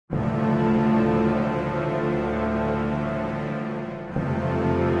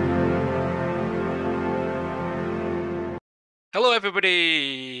Hello,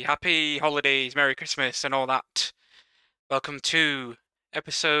 everybody! Happy holidays, Merry Christmas, and all that. Welcome to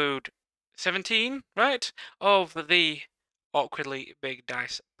episode 17, right, of the Awkwardly Big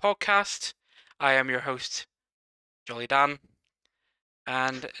Dice podcast. I am your host, Jolly Dan,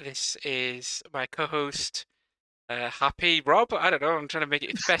 and this is my co host, Happy Rob. I don't know, I'm trying to make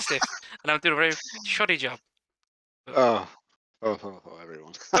it festive, and I'm doing a very shoddy job. But Oh,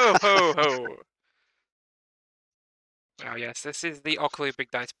 everyone. ho, ho, ho! Well, yes, this is the Awkwardly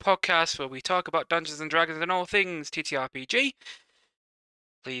Big Dice podcast where we talk about Dungeons and Dragons and all things TTRPG.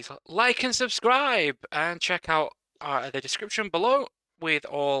 Please like and subscribe and check out the description below with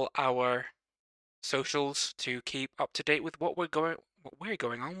all our socials to keep up to date with what's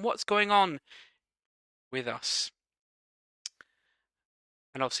going on with us.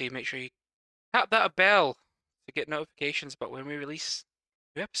 And obviously make sure you tap that bell to get notifications about when we release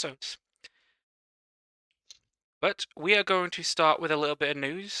new episodes. But we are going to start with a little bit of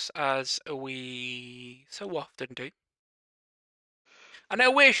news, as we so often do. And I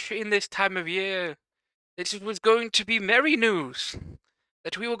wish in this time of year that it was going to be merry news,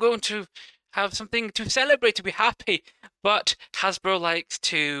 that we were going to have something to celebrate, to be happy. But Hasbro likes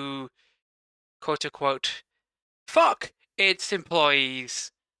to, quote unquote, fuck its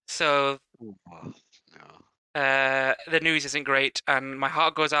employees. So Oh, no. the news isn't great, and my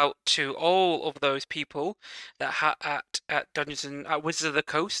heart goes out to all of those people that at Dungeons and at Wizards of the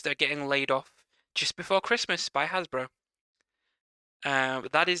Coast that are getting laid off just before Christmas by Hasbro.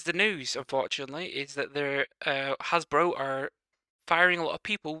 That is the news, unfortunately, is that Hasbro are firing a lot of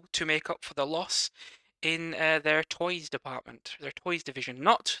people to make up for the loss in their toys department, their toys division.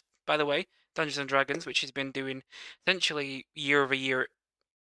 Not, by the way, Dungeons and Dragons, which has been doing essentially year over year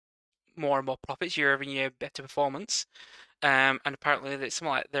more and more profits, year over year better performance. And apparently it's something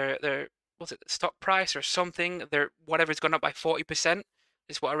like their was it the stock price or something? Their whatever's gone up by 40%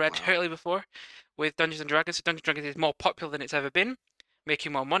 is what I read Wow. earlier before with Dungeons and Dragons. So Dungeons and Dragons is more popular than it's ever been,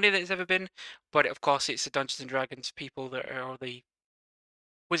 making more money than it's ever been. But of course, it's the Dungeons and Dragons people that are the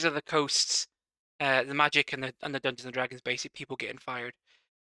Wizard of the Coasts, the Magic and the Dungeons and Dragons basic people getting fired.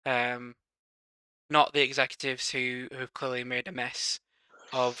 Um, Not the executives who've clearly made a mess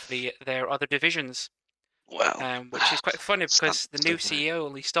of their other divisions. Well, Which is quite funny sad because the new stuff, innit? CEO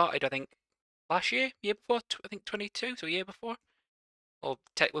only started, I think, last year, year before, I think 22, so year before. Well,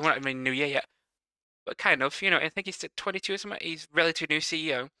 technically, we're not even in new year yet, but kind of, I think he's 22 or something. He's relatively new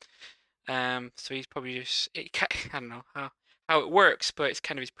CEO. So he's probably just, I don't know how it works, but it's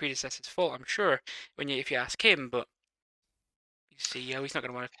kind of his predecessor's fault, I'm sure, if you ask him, but he's CEO, he's not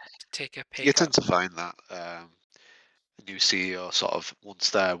going to want to take a pay You cut. tend to find that a new CEO sort of once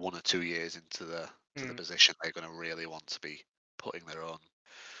they're 1 or 2 years into the Mm, position, they're going to really want to be putting their own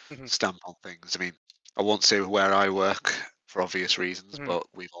mhm, stamp on things. I mean, I won't say where I work for obvious reasons, mhm, but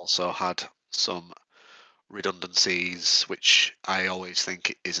we've also had some redundancies, which I always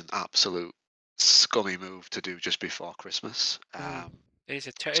think is an absolute scummy move to do just before Christmas. mhm.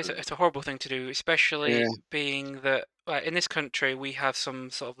 So It's a horrible thing to do, yeah, especially being that in this country we have some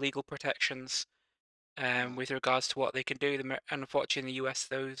sort of legal protections mm, with regards to what they can do. And unfortunately, in the US,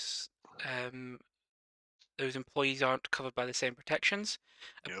 um, those employees aren't covered by the same protections.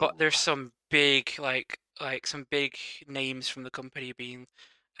 But no. there's some big some big names from the company being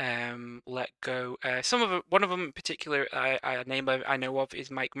let go. One of them in particular, a name I know of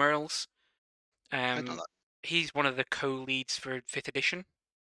is Mike Merles. I know Um, that. he's one of the co-leads for Fifth Edition.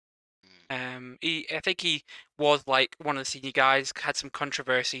 Mm. I think he was like one of the senior guys, had some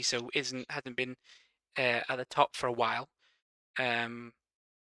controversy, so hasn't been at the top for a while. Um,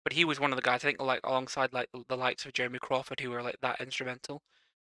 but he was one of the guys I think like alongside like the likes of Jeremy Crawford who were like that instrumental.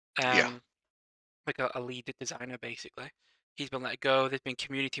 Yeah, Um, like a lead designer basically. He's been let go. There's been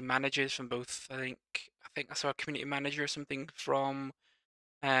community managers from both. I think I saw a community manager or something from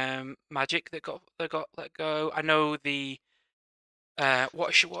Magic that got let go. I know the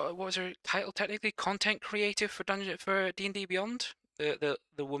what was her title technically? Content creative for D&D Beyond. The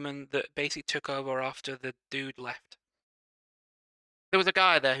woman that basically took over after the dude left. There was a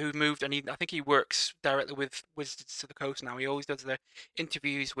guy there who moved, and I think he works directly with Wizards of the Coast now. He always does the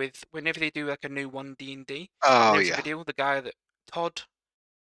interviews with whenever they do like a new one D&D. oh There's a yeah. video. The guy that Todd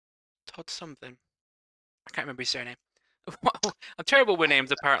something. I can't remember his surname. I'm terrible with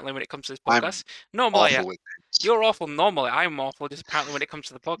names apparently when it comes to this I'm podcast. Normally, awful with names. you're awful. Normally, I'm awful. Just apparently when it comes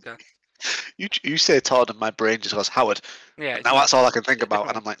to the podcast. You say Todd, and my brain just goes Howard, Yeah, and it's now not. that's all I can think It's a about.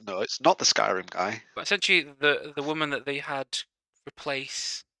 different And one. I'm like, no, it's not the Skyrim guy. But essentially, the woman that they had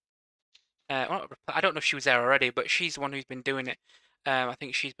replace, well, I don't know if she was there already, but she's the one who's been doing it. I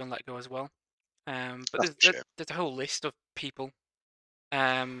think she's been let go as well. But That's there's a shame. there's a whole list of people.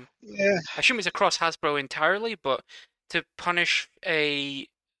 Um, Yeah, I assume it's across Hasbro entirely, but to punish a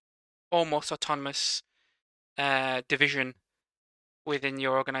almost autonomous division within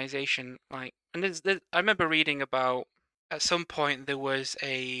your organization, like, and I remember reading about at some point there was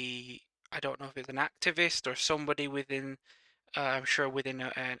I don't know if it's an activist or somebody within, I'm sure within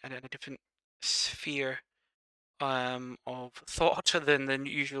a different sphere of thought than the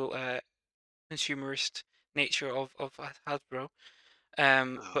usual consumerist nature of Hasbro.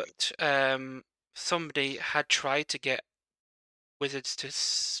 oh, But somebody had tried to get Wizards to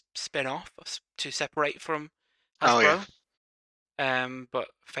spin off, to separate from oh yeah, Hasbro, but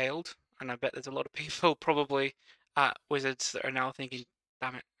failed. And I bet there's a lot of people probably at Wizards that are now thinking,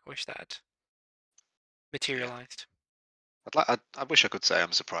 "Damn it, I wish that had yeah. materialized." I wish I could say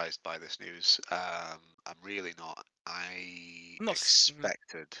I'm surprised by this news. I'm really not. I I'm not.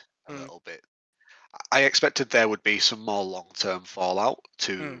 expected a Mm, little bit. I expected there would be some more long-term fallout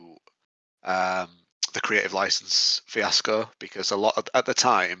mm, to um, the creative license fiasco because at the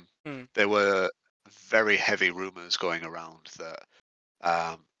time mm, there were very heavy rumors going around that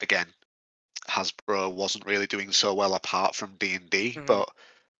again Hasbro wasn't really doing so well apart from D&D, mm, but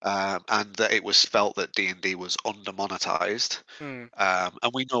and that it was felt that D&D was under monetized. mm,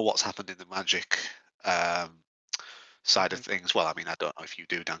 And we know what's happened in the Magic um, side of mm. things. Well, I mean, I don't know if you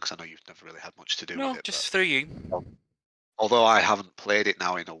do, Dan, because I know you've never really had much to do with No, it. But just through you. although I haven't played it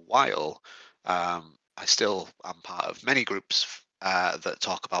now in a while, I still am part of many groups that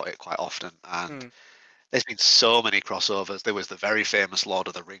talk about it quite often. And Mm, there's been so many crossovers. There was the very famous Lord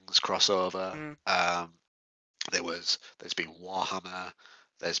of the Rings crossover. mm, There's been Warhammer.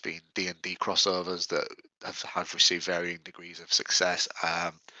 There's been D&D crossovers that have received varying degrees of success.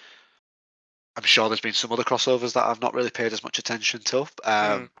 I'm sure there's been some other crossovers that I've not really paid as much attention to.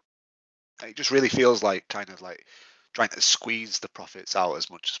 mm, It just really feels like kind of like trying to squeeze the profits out as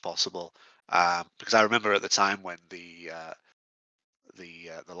much as possible. Because I remember at the time when the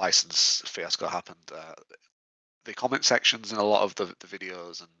license fiasco happened, the comment sections in a lot of the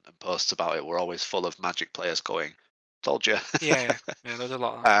videos and posts about it were always full of Magic players going, "Told you." yeah, yeah, yeah. There's a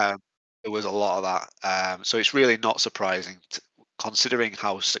lot of that. um, there was a lot of that. So it's really not surprising, considering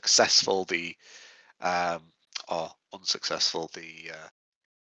how successful um, or unsuccessful the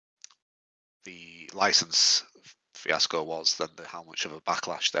license fiasco was, than how much of a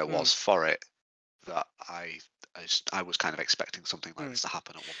backlash there Mm, was for it. That I was kind of expecting something like mm. this to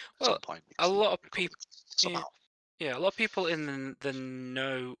happen at Well, some point a because they lot of recovered people. somehow. Yeah, a lot of people in the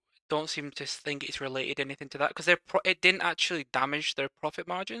know don't seem to think it's related anything to that because it didn't actually damage their profit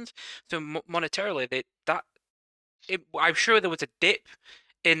margins. So monetarily, I'm sure there was a dip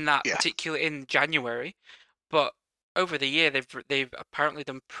in that Yeah, particular in January, but over the year they've apparently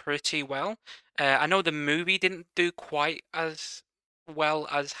done pretty well. I know the movie didn't do quite as well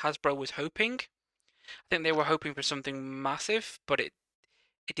as Hasbro was hoping. I think they were hoping for something massive, but it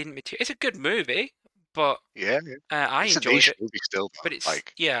didn't materialize. It's a good movie, but yeah, yeah. I It's a enjoyed niche it. movie still, But though.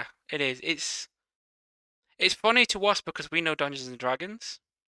 Like, yeah, it is. It's funny to us because we know Dungeons and Dragons,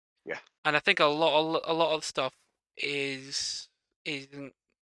 yeah, and I think a lot of stuff is isn't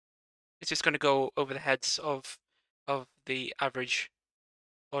it's just going to go over the heads of the average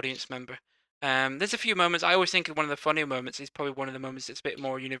audience member. There's a few moments. I always think one of the funnier moments is probably one of the moments that's a bit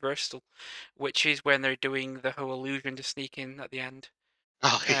more universal, which is when they're doing the whole illusion to sneak in at the end,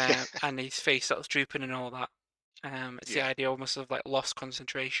 oh yeah, and his face starts drooping and all that. It's the yeah, idea almost of like lost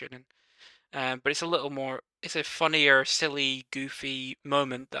concentration and but it's a little more. It's a funnier, silly, goofy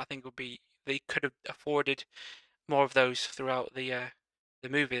moment that I think would be. They could have afforded more of those throughout the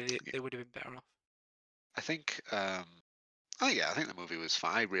movie. yeah. They would have been better off. I think, oh yeah, I think the movie was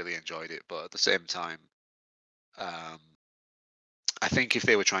fine. I really enjoyed it, but at the same time, um, I think if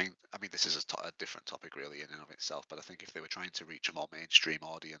they were trying, I mean, this is a different topic really in and of itself, but I think if they were trying to reach a more mainstream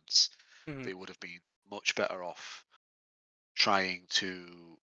audience, Mm, they would have been much better off trying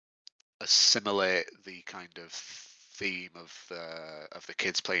to assimilate the kind of theme of the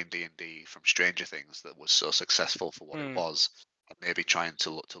kids playing D&D from Stranger Things that was so successful for what it mm, was, and maybe trying to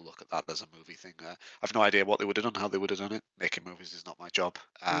look at that as a movie thing. I've no idea what they would have done, how they would have done it. Making movies is not my job.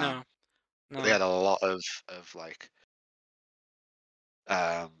 no, But they no. had a lot of like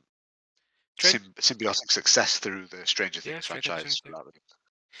um, Strange. symbiotic success through the Stranger Yeah, Things Stranger franchise. Things. Yeah. Without it.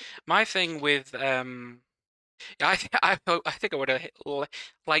 My thing with yeah, I think I would have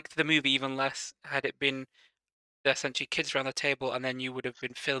liked the movie even less had it been essentially kids around the table and then you would have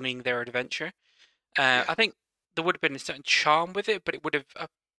been filming their adventure. Yeah, I think there would have been a certain charm with it, but it would have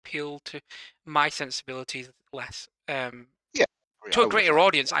appealed to my sensibilities less. yeah. agree. To I a would have greater liked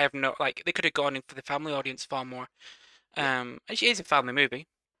audience. I have no like they could have gone in for the family audience far more. it. Yeah. It is a family movie.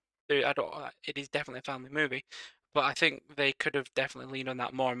 I don't. It is definitely a family movie, but I think they could have definitely leaned on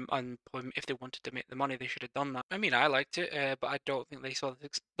that more. And if they wanted to make the money, they should have done that. I mean, I liked it, but I don't think they saw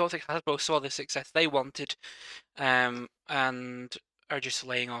don't think Hasbro saw the success they wanted, and are just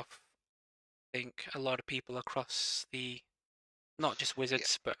laying off. I think a lot of people across the not just Yeah.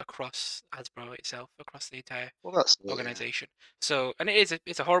 Wizards, but across Hasbro itself, across the entire Well, that's it. Yeah. organization. So, and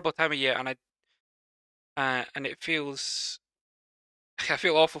it's a horrible time of year, and it feels I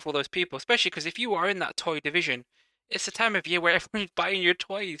feel awful for those people, especially because if you are in that toy division, it's the time of year where everyone's buying your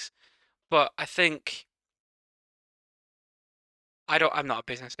toys. But I think I'm not a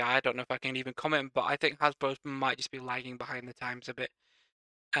business guy. I don't know if I can even comment, but I think Hasbro might just be lagging behind the times a bit.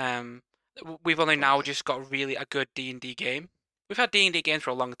 Um, we've only now Probably. just got really a good D&D game. We've had D&D games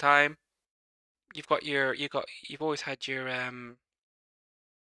for a long time. You've always had your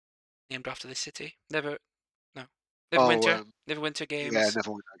named after the city. No, Oh, Neverwinter yeah, games.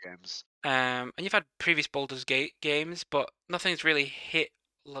 Neverwinter Games. And you've had previous Baldur's Gate games, but nothing's really hit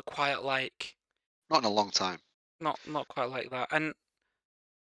quite like Not in a long time. not quite like that. And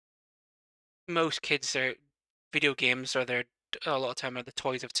most kids are video games are their a lot of time are the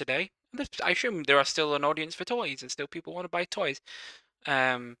toys of today. I assume there are still an audience for toys, and still people want to buy toys.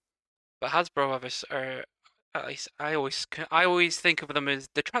 Um, but Hasbro are at least I always think of them as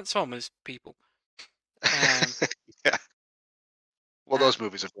the Transformers people. Um, Yeah. Well, uh, those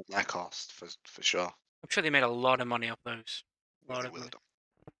movies have done their cost for sure. I'm sure they made a lot of money off those, a Yeah, lot they of will have money. done.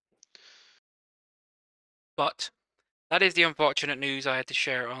 But that is the unfortunate news I had to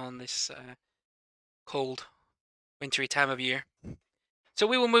share on this cold, wintry time of year. So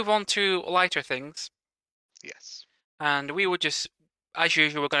we will move on to lighter things, Yes. and we will just, as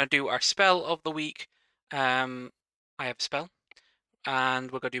usual, we're going to do our spell of the week. I have a spell,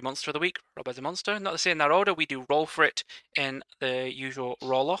 and we're going to do monster of the week. Rob has a monster. Not to say in that order. We do roll for it in the usual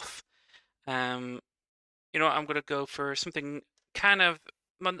roll off. Um, I'm going to go for something kind of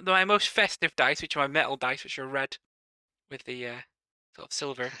my most festive dice, which are my metal dice, which are red with the sort of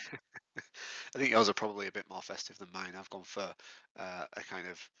silver. I think yours are probably a bit more festive than mine. I've gone for a kind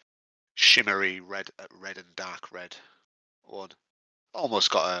of shimmery red and dark red one.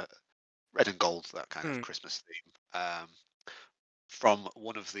 Almost got a red and gold, that kind of Hmm. Christmas theme. From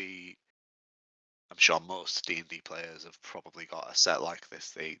one of the, I'm sure most D&D players have probably got a set like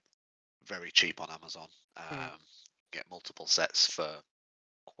this. They very cheap on Amazon. Hmm. Get multiple sets for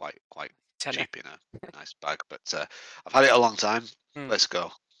quite Tenner. cheap in a nice bag. But I've had it a long time. Hmm. Let's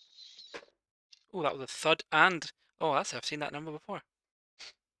go. Oh, that was a thud, and I've seen that number before.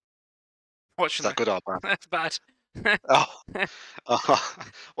 Is that Fortunately, good or bad? that's bad. Oh, oh,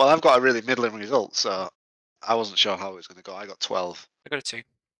 well, I've got a really middling result, so I wasn't sure how it was going to go. I got 12. I got a 2.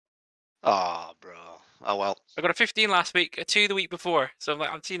 Oh, bro. Oh well. I got a 15 last week, a 2 the week before. So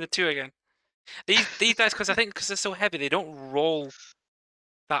I'm seeing a 2 again. These dice, because they're so heavy, they don't roll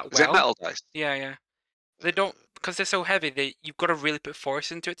that Is it well. metal dice? Yeah, yeah. They don't because they're so heavy. You've got to really put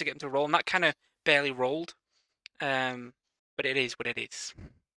force into it to get them to roll, and that kind of barely rolled. But it is what it is.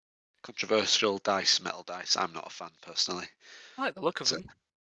 Controversial dice, metal dice. I'm not a fan personally. I like the look of But, them.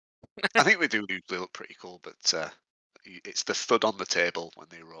 I think they do usually look pretty cool, but it's the thud on the table when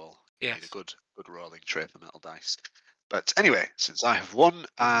they roll. You need a Yes. good rolling tray for metal dice. But anyway, since I have won,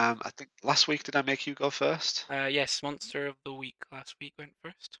 Mhm. I think last week did I make you go first? Yes, monster of the week last week went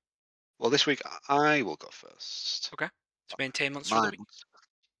first. Well, this week I will go first. Okay. To maintain monster of the Mine, week.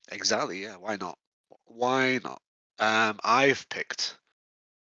 exactly. Yeah, why not? Why not? I've picked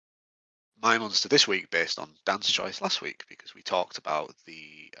my monster this week based on Dan's choice last week because we talked about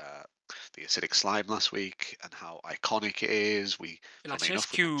the acidic slime last week and how iconic it is. Funnily Illustrious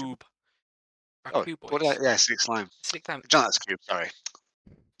enough, we mentioned. cube. Our Oh, cube what did I? boys. Yeah, acidic slime. Acidic time. Giant's cube. Sorry,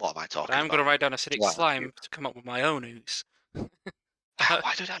 what am I But talking I'm gonna about? write down acidic Giant's cube. slime to come up with my own ooze.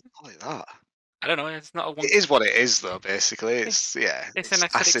 Why did I call it that? I don't know. It's not a one. It is what it is, though. Basically, Eh, it's yeah, It's an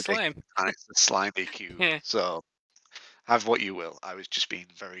it's acidic acidic slime. and it's a slimy cube. Yeah. So have what you will. I was just being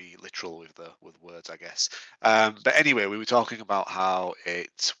very literal with words, I guess. But anyway, we were talking about how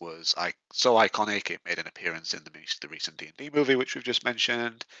it was so iconic. It made an appearance in the recent D&D movie, which we've just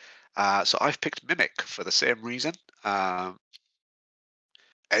mentioned. So I've picked Mimic for the same reason. Um,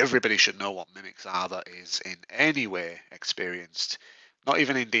 Everybody should know what mimics are that is in any way experienced, not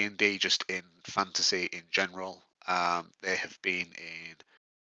even in D&D, just in fantasy in general. They have been in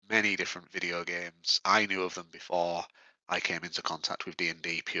many different video games. I knew of them before I came into contact with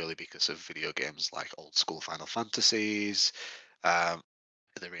D&D purely because of video games like old school Final Fantasies. Um,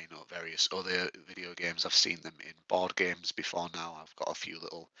 They're in various other video games. I've seen them in board games before now. I've got a few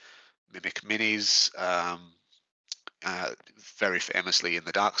little Mimic minis. Uh, Very famously in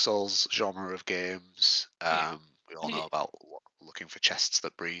the Dark Souls genre of games. Yeah. We all And know about looking for chests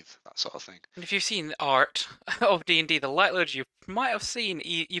that breathe, that sort of thing. if you've seen the art of D&D, the likelihood you might have seen,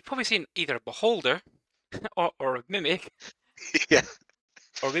 you've probably seen either a beholder or a mimic, Yeah,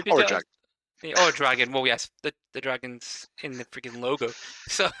 or maybe or a just dragon. or a dragon. Well, yes, the dragon's in the freaking logo.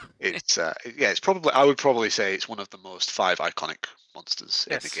 So Yeah, it's probably, I would probably say it's one of the most five iconic monsters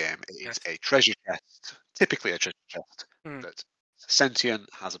in the yes, game. It is yes. a treasure chest, typically a treasure chest Mm, that sentient,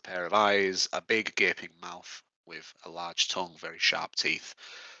 has a pair of eyes, a big gaping mouth with a large tongue, very sharp teeth.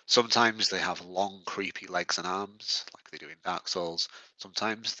 Sometimes they have long, creepy legs and arms, like they do in Dark Souls.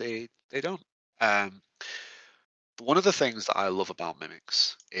 Sometimes they don't. Um, one of the things that I love about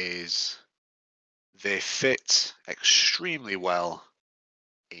mimics is they fit extremely well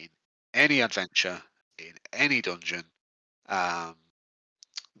in any adventure, in any dungeon. Um,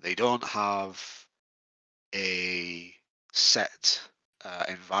 they don't have a set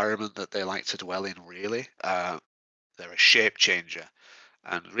environment that they like to dwell in, really. They're a shape changer,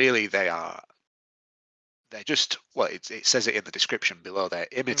 and really they're just, well, it says it in the description below, they're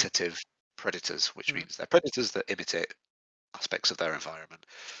mm, imitative predators, which mm. means they're predators that imitate aspects of their environment.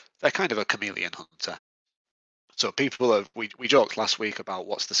 They're kind of a chameleon hunter. So people have we joked last week about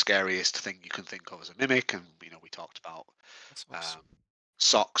what's the scariest thing you can think of as a mimic, and we talked about Socks. um,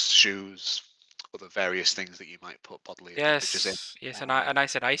 socks, shoes, other various things that you might put bodily appendages in. Yes, yes, and Um, I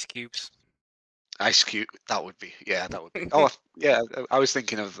said ice cubes. Ice cube, that would be, yeah, that would be. Oh, yeah, I was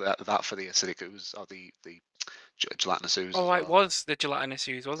thinking of that for the acidic ooze or the gelatinous ooze Oh, as it well. was the gelatinous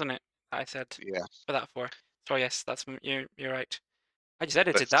ooze, wasn't it? I said Yeah, for that for. So yes, you're right. I just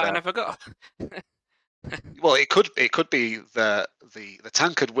edited but that and I forgot. well, it could be the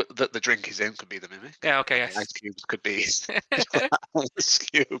tankard that the drink is in could be the mimic, Yeah, okay, and the ice yes. cubes could be ice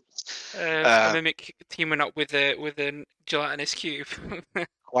cubes. A Um, mimic teaming up with a gelatinous cube.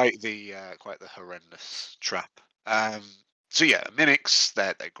 quite the horrendous trap. So yeah, mimics,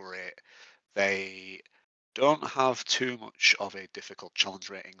 they're great. They don't have too much of a difficult challenge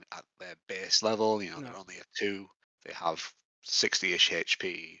rating at their base level. No. They're only a 2. They have 60-ish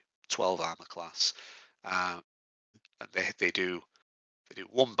HP, 12 armor class, um, and they do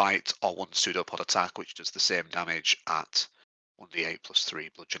one bite or one pseudopod attack, which does the same damage at 1d8 plus 3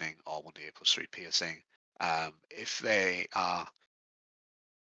 bludgeoning or 1d8 plus 3 piercing. If they are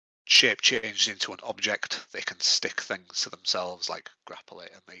shape changed into an object, they can stick things to themselves, like grapple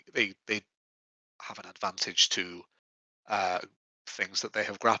it, and they have an advantage to uh, things that they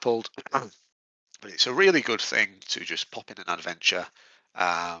have grappled. But it's a really good thing to just pop in an adventure.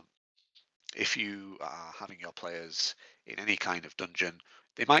 Um, if you are having your players in any kind of dungeon,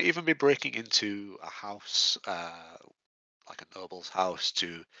 they might even be breaking into a house, like a noble's house,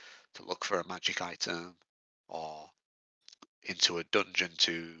 to look for a magic item, or into a dungeon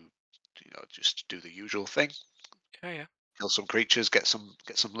to just do the usual thing, Yeah, yeah. kill some creatures, get some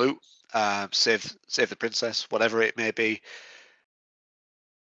loot, save the princess, whatever it may be.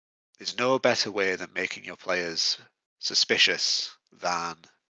 There's no better way than making your players suspicious than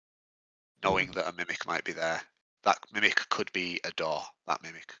knowing that a mimic might be there. That mimic could be a door. That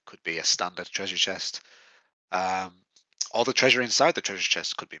mimic could be a standard treasure chest. Um, all the treasure inside the treasure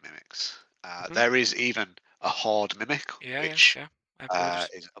chest could be mimics. Hmm. There is even a horde mimic, Yeah, yeah, which yeah. I've heard.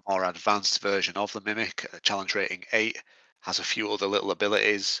 is a more advanced version of the mimic. Challenge rating 8, has a few other little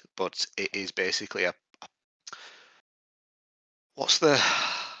abilities, but it is basically what's the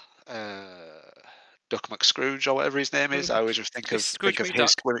Duck McScrooge or whatever his name is. I always just think It's of Scrooge his McDuck.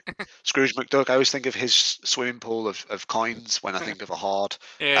 Scrooge McDuck. I always think of his swimming pool of coins when I think of a hoard.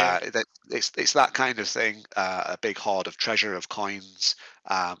 Yeah, It's that kind of thing, a big hoard of treasure of coins,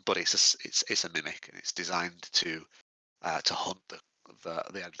 but it's a mimic, and it's designed to hunt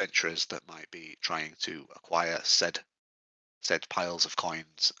the adventurers that might be trying to acquire said piles of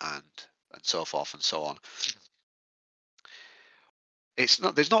coins and so forth and so on.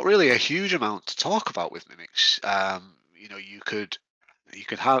 There's not really a huge amount to talk about with mimics. You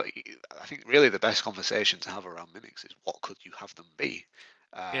could have, I think really the best conversation to have around mimics is what could you have them be.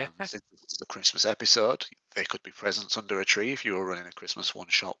 yeah. Yeah. Since it's the Christmas episode, they could be presents under a tree if you were running a Christmas one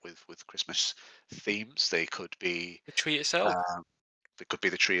shot with Christmas themes. The tree itself. Um, they could be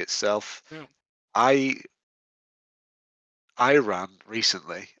the tree itself. Yeah. I I ran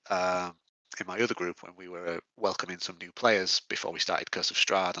recently, in my other group when we were welcoming some new players before we started Curse of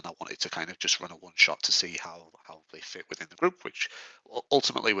Strahd, and I wanted to kind of just run a one shot to see how they fit within the group, which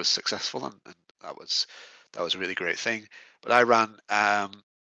ultimately was successful, and that was a really great thing. but I ran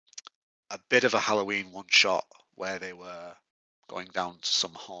a bit of a Halloween one shot where they were going down to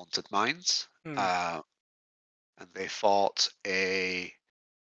some haunted mines, Hmm. uh, and they fought a.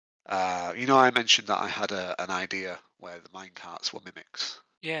 I mentioned that I had an idea where the minecarts were mimics.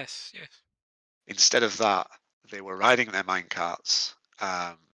 Yes, yes. Instead of that, they were riding their minecarts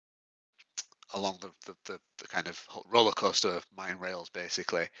along the kind of roller coaster mine rails,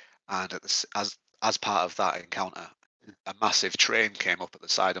 basically. And as part of that encounter, a massive train came up at the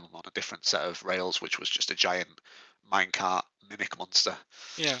side of them on a different set of rails, which was just a giant minecart mimic monster,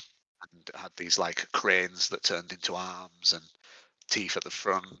 Yeah. and it had these like cranes that turned into arms and teeth at the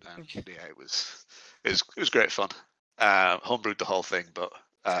front, and yeah, it was great fun. Homebrewed the whole thing, but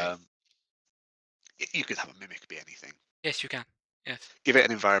Sweet. um, you could have a mimic be anything. Yes, you can. Yes. Give it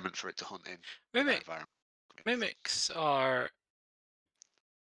an environment for it to hunt in. That Mimic environment can be anything. mimics are,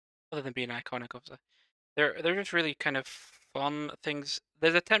 other than being iconic, obviously, they're just really kind of fun things.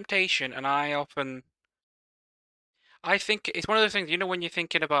 There's a temptation, and I think it's one of those things. You know, when you're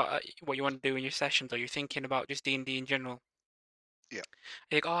thinking about what you want to do in your sessions, or you're thinking about just D&D in general, Yeah,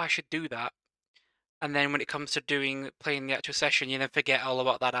 you think, oh, I should do that. And then when it comes to playing the actual session, you then forget all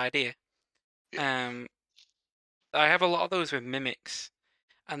about that idea. yeah, Um, I have a lot of those with mimics,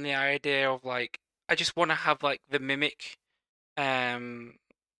 and the idea of like, I just want to have like the mimic um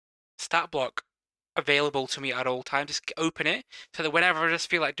stat block available to me at all times. Just open it so that whenever I just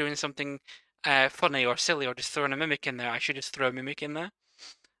feel like doing something funny or silly or just throwing a mimic in there, I should just throw a mimic in there.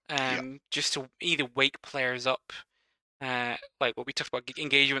 yeah. Just to either wake players up, like what we talked about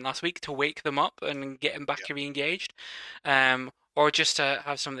engagement last week, to wake them up and get them back Yeah. to re-engaged, or just to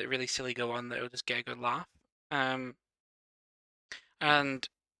have something really silly go on that will just get a good laugh. Um, and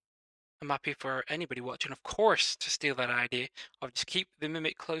I'm happy for anybody watching, of course, to steal that idea of just keep the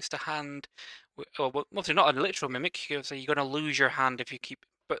mimic close to hand. Well, obviously not a literal mimic, because you're going to lose your hand if you keep.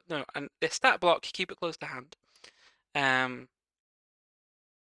 But no, and the stat block, you keep it close to hand. Um,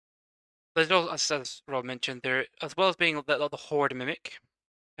 there's also, as Rob mentioned, there as well as being the horde mimic,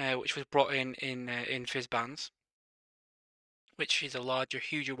 which was brought in Fizzbands, which is a larger,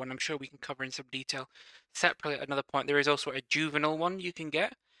 huger one. I'm sure we can cover in some detail separately at another point. There is also a juvenile one you can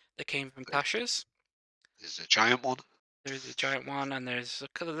get that came from There's, Tasha's. there's a giant one. There's a giant one, and there's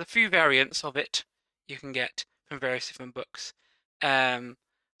a few variants of it you can get from various different books. Um,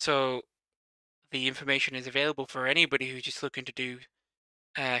 so the information is available for anybody who's just looking to do,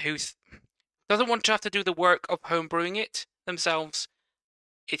 who's doesn't want to have to do the work of homebrewing it themselves.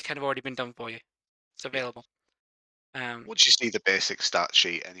 It's kind of already been done for you. It's Yeah. available. Um, Once you see the basic stat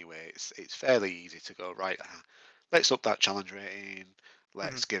sheet, anyway, it's fairly easy to go right. Let's up that challenge rating. mhm,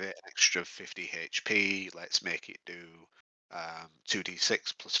 Let's give it an extra 50 HP. Let's make it do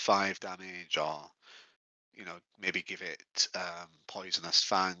 2d6 plus 5 damage, or maybe give it poisonous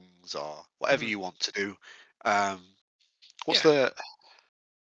fangs, or whatever mhm. you want to do. Um, what's Yeah. the?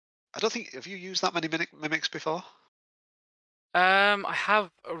 I don't think have you used that many mimics before? I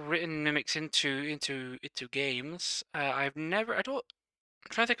have written mimics into games. I've never. I don't.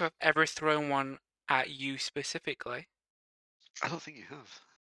 I'm trying to think if I've ever thrown one at you specifically. I don't think you have.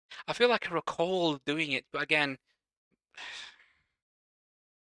 I feel like I recall doing it, but again,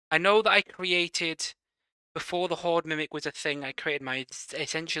 I know that I created before the Horde Mimic was a thing. I created my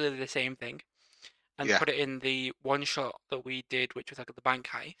essentially the same thing and Yeah. put it in the one shot that we did, which was like the bank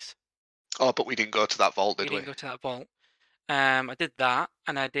heist. Oh, but we didn't go to that vault, We did we? didn't go to that vault. I did that,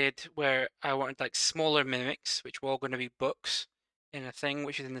 and I did where I wanted like smaller mimics, which were all going to be books in a thing,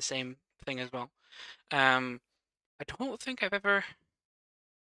 which is in the same thing as well. Um, I don't think I've ever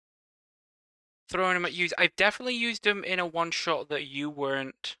thrown them at you. I've definitely used them in a one shot that you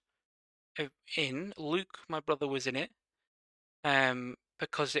weren't in. Luke, my brother, was in it.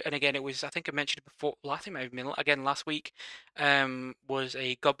 Because and again, it was, I think I mentioned it before. Well, I think it might have been again last week. Was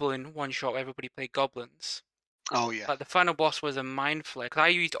a goblin one shot. Everybody played goblins. Oh yeah, Like the final boss was a mind flare. Because I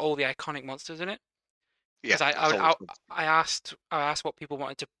used all the iconic monsters in it. yeah. Because That's always good. I asked what people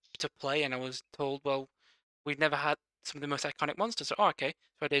wanted to play, and I was told, well, we've never had some of the most iconic monsters. So, oh, okay.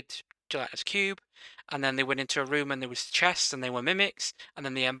 So I did Gelatinous Cube, and then they went into a room and there was chests and they were mimics, and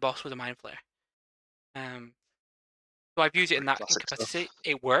then the end boss was a mind flare. Um, so I've used it in Pretty that classic stuff. capacity.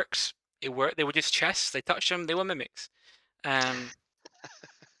 It works. It worked. They were just chests. They touched them. They were mimics. Um,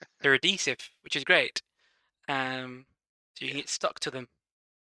 they're adhesive, which is great. So you Yeah, can get stuck to them.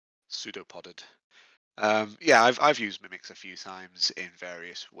 pseudopodded. Yeah, I've used mimics a few times in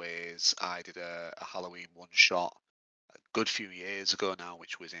various ways. I did a Halloween one shot a good few years ago now,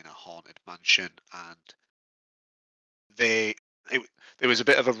 which was in a haunted mansion, and they it, there was a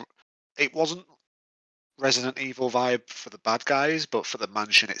bit of a. It wasn't Resident Evil vibe for the bad guys, but for the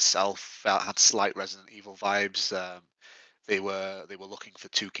mansion itself, had slight Resident Evil vibes. They were looking for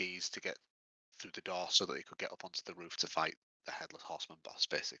two keys to get through the door so that they could get up onto the roof to fight the headless horseman boss,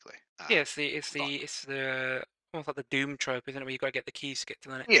 basically. Yeah, But it's the almost like the Doom trope, isn't it? Where you got to get the keys to get to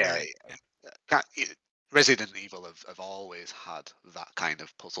the next yeah, area. Yeah. Resident Evil have always had that kind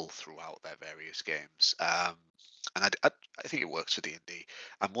of puzzle throughout their various games, and I think it works for D&D.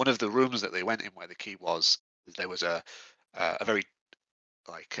 And one of the rooms that they went in where the key was, there was a very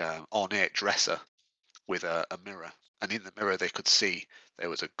like ornate dresser with a mirror, and in the mirror they could see there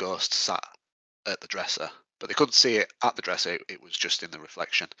was a ghost sat at the dresser, but they couldn't see it at the dresser. It was just in the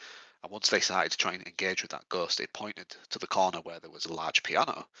reflection. And once they started to try and engage with that ghost, it pointed to the corner where there was a large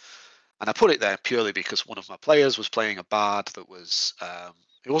piano. And I put it there purely because one of my players was playing a bard that was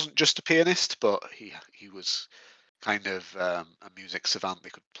he wasn't just a pianist, but he was kind of a music savant.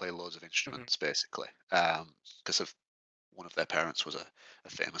 They could play loads of instruments basically, because of one of their parents was a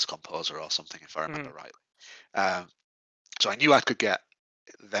famous composer or something, if I remember rightly. So I knew I could get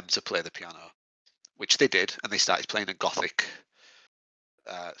them to play the piano, which they did, and they started playing a gothic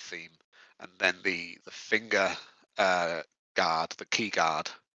theme. And then the finger guard, the key guard,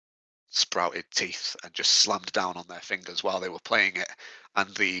 sprouted teeth and just slammed down on their fingers while they were playing it, and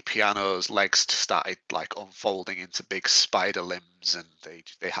the piano's legs started like unfolding into big spider limbs, and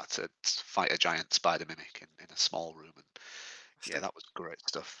they had to fight a giant spider mimic in a small room. And yeah, that was great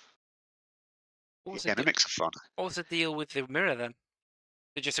stuff. What Yeah, mimics are fun. was the deal with the mirror then?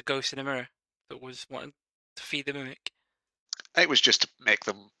 It's just a ghost in a mirror that was wanting to feed the mimic. It was just to make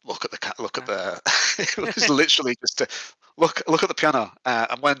them look at look at Ah. the. It was literally just to look at the piano,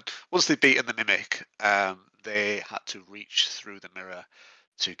 and once they'd beaten the mimic, they had to reach through the mirror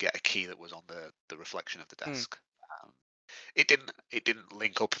to get a key that was on the reflection of the desk. Um, it didn't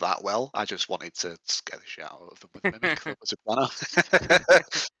link up that well. I just wanted to scare the shit out of them with a mimic that was a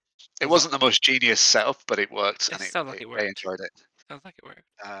piano. It wasn't the most genius setup, but it worked, It and sounds like it they worked. enjoyed it. Sounds like it worked.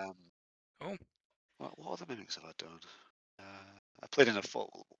 Um, Oh. what other mimics have I done? I played in a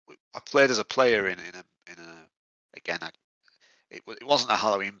full. I played as a player in a again. It wasn't a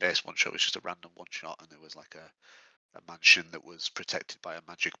Halloween based one shot. It was just a random one shot, and there was like a mansion that was protected by a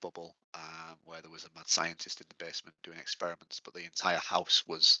magic bubble, where there was a mad scientist in the basement doing experiments. But the entire house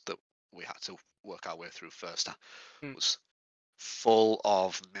was that we had to work our way through first. Was full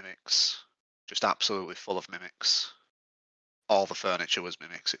of mimics, just absolutely full of mimics. All the furniture was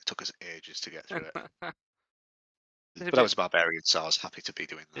mimics. It took us ages to get through it. But I was a barbarian, so I was happy to be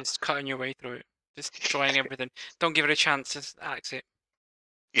doing that. Just cutting your way through it. Just trying everything. Don't give it a chance. Just axe it.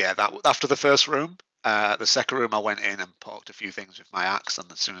 Yeah, that after the first room, the second room I went in and poked a few things with my axe, and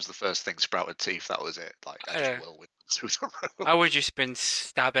as soon as the first thing sprouted teeth, that was it. Like I just whirlwind through the room. I would just been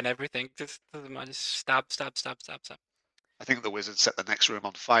stabbing everything. Just doesn't matter. Just stab. I think the wizard set the next room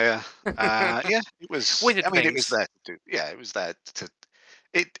on fire. Yeah, it was. Wizard I mean, it was things. there to do. Yeah, it was there to.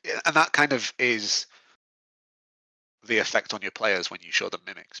 It and that kind of is the effect on your players when you show them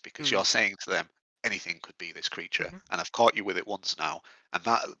mimics, because you're saying to them anything could be this creature, and I've caught you with it once now. And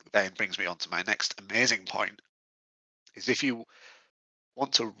that then brings me on to my next amazing point, is if you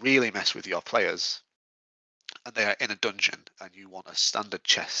want to really mess with your players and they are in a dungeon and you want a standard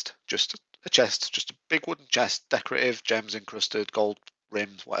chest, just a chest, just a big wooden chest, decorative, gems encrusted, gold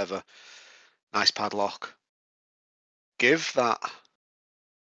rims, whatever, nice padlock, give that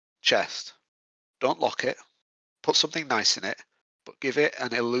chest, don't lock it, put something nice in it, but give it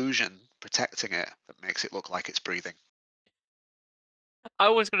an illusion protecting it that makes it look like it's breathing. I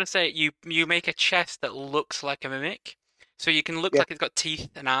was gonna say you make a chest that looks like a mimic, so you can look Yeah. like it's got teeth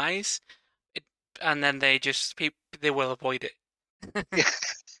and eyes, and then they will avoid it. Yeah,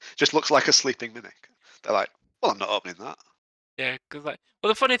 just looks like a sleeping mimic. They're like, well, I'm not opening that. Yeah, because well,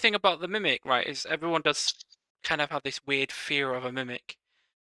 the funny thing about the mimic, right, is everyone does kind of have this weird fear of a mimic.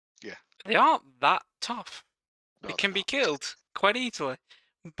 Yeah. They aren't that tough. No, It they're can be not. killed quite easily.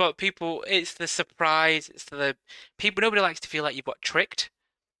 But it's the surprise, it's the people. Nobody likes to feel like you've got tricked.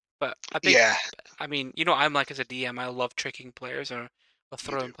 But Yeah, I mean, you know, I'm like as a DM, I love tricking players or you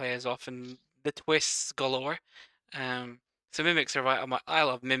throwing do. players off, and the twists galore. So mimics are right. I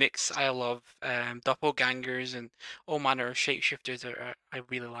love mimics. I love doppelgangers and all manner of shapeshifters. I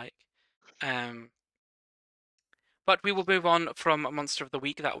really like. Um, but we will move on from monster of the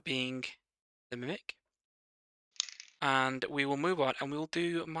week, that being the mimic, and we will move on and we will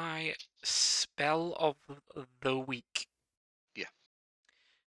do my spell of the week. Yeah.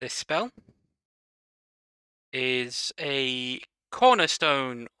 This spell is a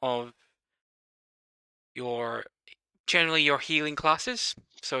cornerstone of generally your healing classes.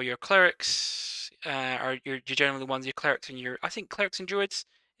 So your clerics, are your generally ones, your clerics and I think clerics and druids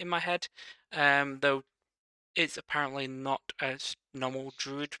in my head. Though it's apparently not a normal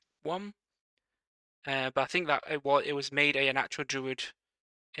druid one. But I think that it was made an actual druid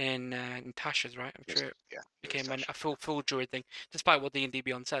in Tasha's, right? I'm Yes, sure it yeah, it was became Tasha. a full druid thing, despite what D&D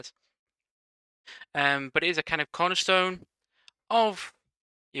Beyond says. But it is a kind of cornerstone of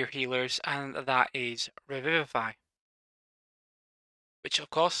your healers, and that is Revivify, which of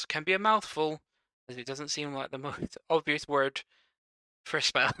course can be a mouthful, as it doesn't seem like the most obvious word for a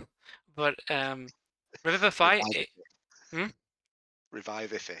spell. But Revivify, Revive it, Ife. hmm?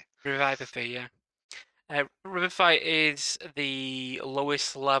 Revive Ife. Revivify, yeah. Revivify is the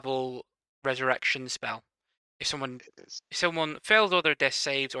lowest level resurrection spell. If someone It is. if someone fails all their death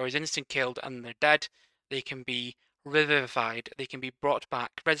saves or is instant killed and they're dead, they can be revivified. They can be brought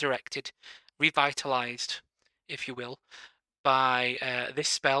back, resurrected, revitalized, if you will, by this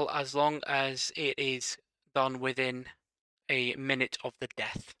spell, as long as it is done within a minute of the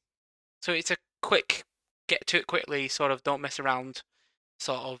death. So it's a quick, get to it quickly, sort of don't mess around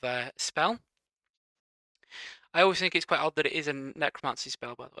sort of spell. I always think it's quite odd that it is a necromancy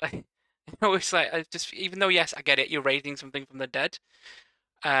spell, by the way. I always like, I just even though yes, I get it, you're raising something from the dead.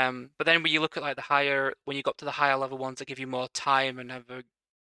 But then when you look at like when you got to the higher level ones that give you more time and have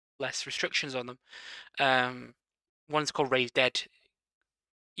less restrictions on them, one's called Raise Dead.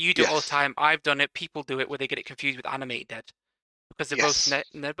 You do it all the Yes, time. I've done it. People do it where they get it confused with Animate Dead because yes.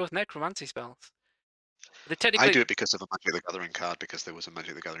 they're both necromancy spells. They I technically, do it because of a Magic the Gathering card, because there was a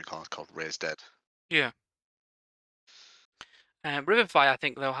Magic the Gathering card called Raise Dead. yeah. Revivify, I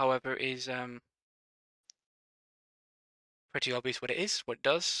think though, however, is pretty obvious what it is, what it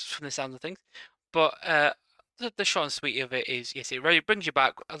does from the sound of things. But the short and sweet of it is, yes, it really brings you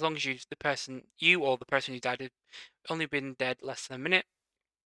back as long as you or the person who died had only been dead less than a minute.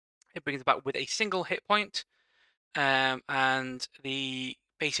 It brings it back with a single hit point, and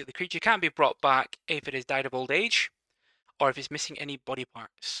basically the creature can't be brought back if it has died of old age or if it's missing any body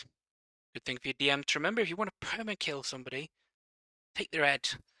parts. Good thing for your DM to remember: if you want to perma kill somebody, take their head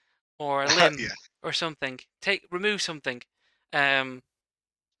or a limb Yeah, or something. Remove something. Um,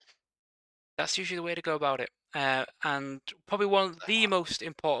 That's usually the way to go about it. And probably one of the most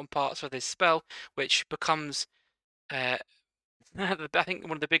important parts of this spell, which becomes, uh, I think,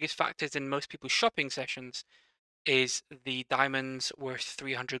 one of the biggest factors in most people's shopping sessions, is the diamonds worth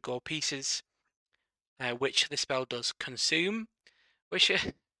 300 gold pieces, which the spell does consume, which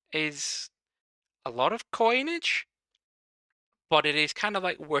is a lot of coinage, but it is kind of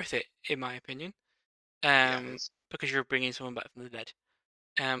like worth it, in my opinion, yeah, it is. because you're bringing someone back from the dead.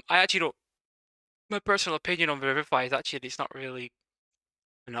 I actually don't. My personal opinion on Vivify is actually that it's not really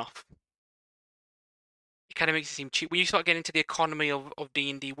enough. It kind of makes it seem cheap when you start getting into the economy of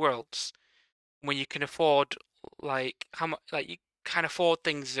D&D worlds, when you can afford like how much like you can afford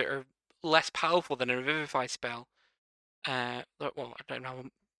things that are less powerful than a revivify spell. Well, I don't know,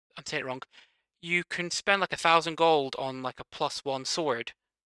 I'm saying it wrong. You can spend like 1,000 gold on like a +1 sword.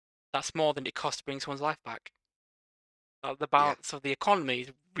 That's more than it costs to bring someone's life back. The Yeah. balance of the economy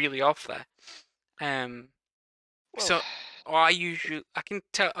is really off there. Um, Well, so I can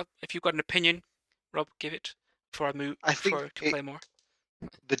tell if you've got an opinion, Rob, give it before I move I think before I can play more.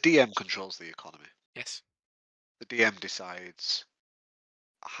 the DM controls the economy. Yes. The DM decides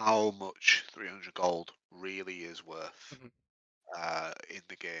how much 300 gold really is worth Mhm. in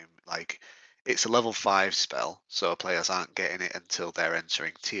the game. Like, it's a level 5 spell, so players aren't getting it until they're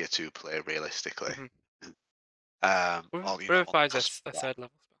entering tier 2 play realistically. Mhm. Or, on the Revivify is cusp a of that. third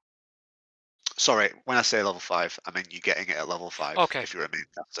level Sorry, when I say level 5, I mean you're getting it at level 5 spell. Okay. if you're a main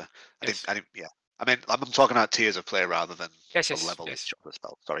caster. Yes. Yeah. I mean, I'm talking about tiers of play rather than Yes. the Yes. level Yes. each of the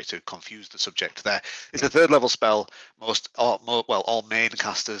spell. Sorry to confuse the subject there. It's a third level spell. All main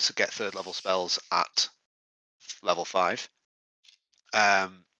casters get third level spells at level 5.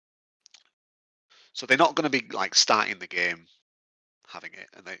 Um, so they're not going to be like starting the game having it,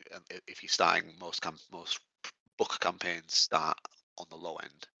 and if you're starting most book campaigns start on the low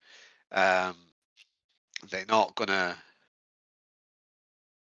end. Um, they're not gonna.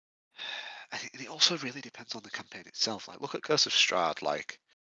 And it also really depends on the campaign itself. Like, look at Curse of Strahd. Like,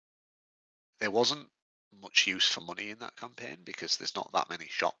 there wasn't much use for money in that campaign because there's not that many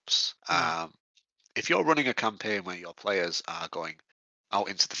shops. No. If you're running a campaign where your players are going out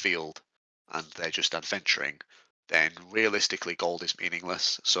into the field and they're just adventuring, then realistically gold is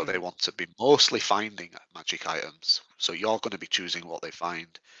meaningless. So they Mm. want to be mostly finding magic items. So you're going to be choosing what they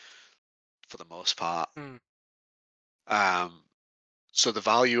find for the most part. Mm. Um, So the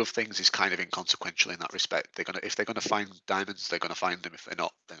value of things is kind of inconsequential in that respect. If they're gonna find diamonds, they're gonna find them. If they're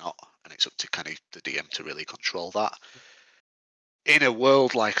not, they're not. And it's up to kind of the DM to really control that. In a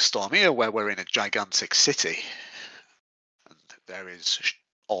world like Stormia, where we're in a gigantic city, and there is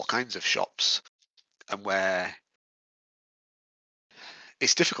all kinds of shops, and where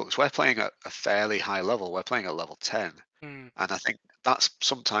it's difficult because we're playing at a fairly high level. We're playing at level 10, Mm, and I think that's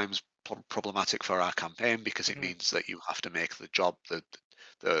sometimes problematic for our campaign because it mhm, means that you have to make the job,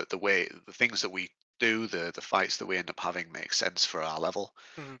 the way, the things that we do, the fights that we end up having make sense for our level.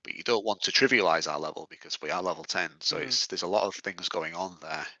 mhm, But you don't want to trivialize our level because we are level 10. So mhm. there's a lot of things going on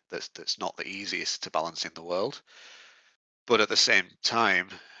there that's not the easiest to balance in the world. But at the same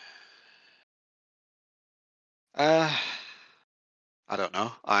time, uh, I don't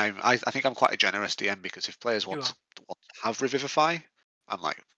know. I think I'm quite a generous DM because if players You are. want to have Revivify, I'm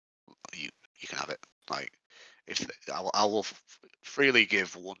like, you you can have it. Like, if I will freely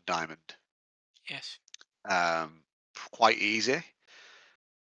give 1 diamond, Yes. um, quite easy.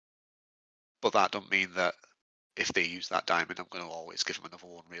 But that don't mean that if they use that diamond, I'm going to always give them another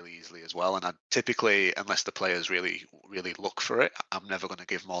one really easily as well. And I typically, unless the players really look for it, I'm never going to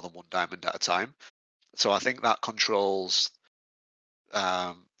give more than 1 diamond at a time. So I think that controls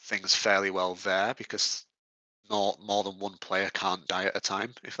things fairly well there because not more than one player can't die at a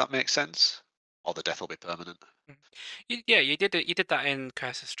time, if that makes sense, or the death will be permanent. Mhm. Yeah, you did it. You did that in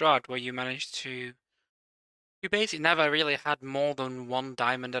Curse of Strahd, where you managed to. You basically never really had more than one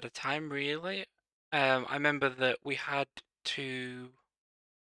diamond at a time, really. I remember that we had to.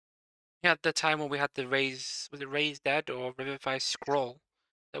 We had the time when we had the was it Raise Dead or Revivify scroll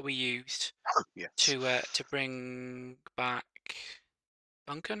that we used Yes. to bring back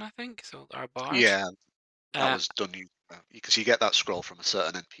Duncan, I think, so our bard. Yeah, that Uh, was done because you get that scroll from a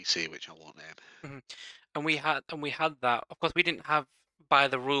certain NPC, which I won't name. mhm. And we had that. Of course, we didn't have by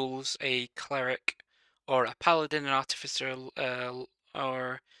the rules a cleric or a paladin, an artificer,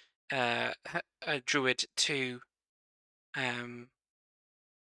 or a druid to um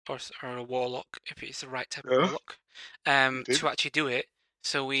or a warlock if it's the right type of Yeah, warlock we did. to actually do it.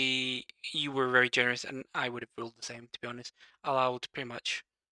 So you were very generous, and I would have ruled the same, to be honest. Allowed pretty much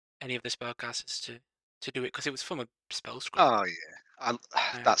any of the spellcasters to do it because it was from a spell scroll. Oh yeah, Um,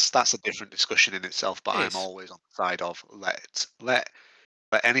 that's a different discussion in itself. But it I'm is, always on the side of let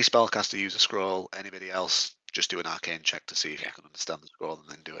any spellcaster use a scroll. Anybody else, just do an arcane check to see if you yeah, can understand the scroll and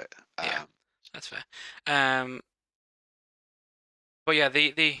then do it. yeah, that's fair. Um, but yeah,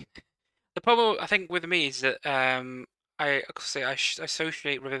 the problem I think with me is that I say I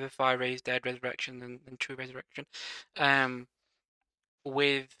associate Revivify, Raise Dead, Resurrection, and True Resurrection, um,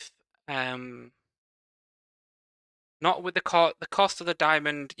 with um not with the cost of the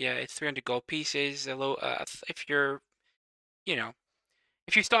diamond. Yeah, it's 300 gold pieces. If you're, you know,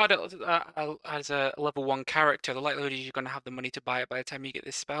 if you start as a level 1 character, the likelihood is you're going to have the money to buy it by the time you get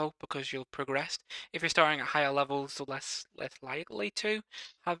this spell because you'll progress. If you're starting at higher levels, so less likely to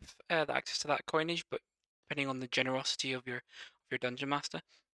have the access to that coinage, but depending on the generosity of your dungeon master.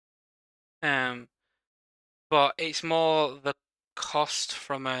 Um, but it's more the cost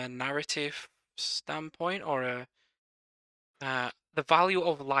from a narrative standpoint or the value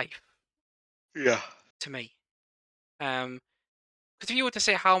of life Yeah. to me. Because if you were to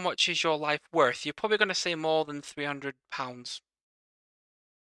say how much is your life worth, you're probably going to say more than £300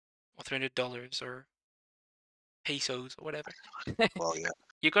 or $300 or pesos or whatever. Well, yeah,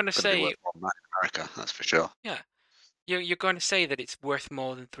 You're going to going to be worth say, more than that in America, that's for sure. yeah, you're going to say that it's worth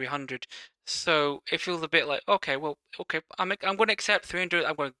more than 300. So it feels a bit like, okay, well, okay, I'm going to accept 300.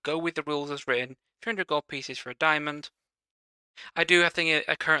 I'm going to go with the rules as written. 300 gold pieces for a diamond. I do have thing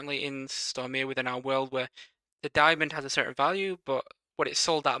currently in Stormir within our world where the diamond has a certain value, but what it's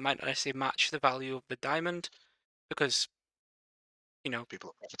sold at might not necessarily match the value of the diamond because, you know, People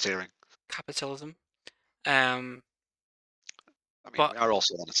are profiteering. capitalism. Um, I mean, but we are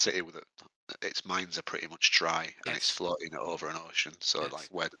also in a city with its mines are pretty much dry and it's yes, floating over an ocean. So, like, yes,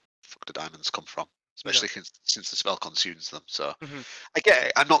 where the fuck do diamonds come from? we don't. Especially since the spell consumes them. So, Hmm. I get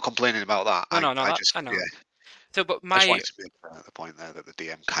it. I'm not complaining about that. No, no, no, I that just, I know. yeah, So, but I just my wanted to make the point there that the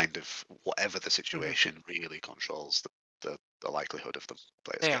DM kind of, whatever the mhm, situation, really controls the likelihood of the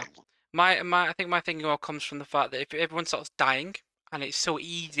players yeah, getting one. I think my thinking all comes from the fact that if everyone starts dying and it's so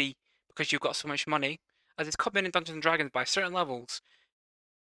easy because you've got so much money, as it's common in Dungeons and Dragons by certain levels,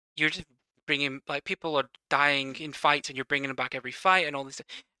 you're just bringing like people are dying in fights and you're bringing them back every fight and all this.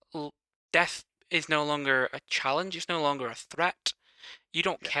 l- Death is no longer a challenge. It's no longer a threat. You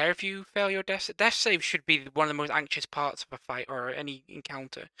don't Yeah, care if you fail your death. Death save should be one of the most anxious parts of a fight or any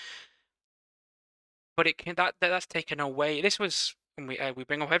encounter. But it can that's taken away. This was and we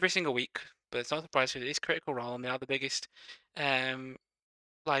bring up every single week, but it's not a surprise because it is Critical Role, and they are the biggest um,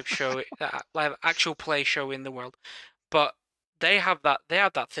 live show, live actual play show in the world. But they have that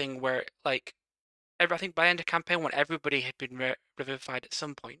thing where like I think by the end of campaign one, everybody had been revivified at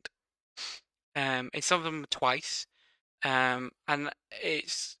some point. And some of them twice. And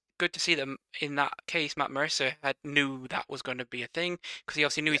it's good to see that in that case, Matt Mercer had knew that was going to be a thing because he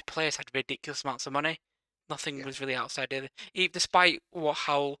also knew Yeah, his players had ridiculous amounts of money. Nothing yeah, was really outside of it. Despite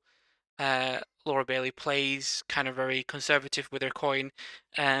how Laura Bailey plays, kind of very conservative with her coin,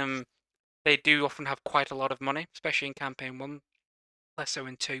 um, they do often have quite a lot of money, especially in campaign one, less so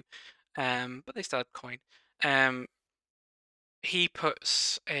in two. But they still have coin. Um, he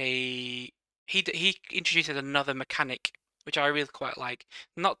puts a he introduces another mechanic which I really quite like.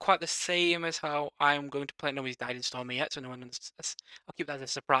 Not quite the same as how I'm going to play it. Nobody's died in Stormy yet, so no one knows. I'll keep that as a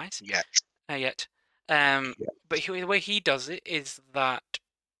surprise. yeah, Yet. Um, yeah. but the way he does it is that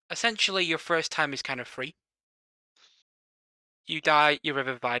essentially your first time is kind of free. You die, you're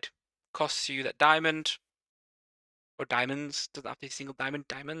revivified. Costs you that diamond or diamonds. Doesn't have to be a single diamond.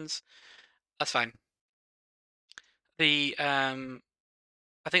 Diamonds. That's fine. The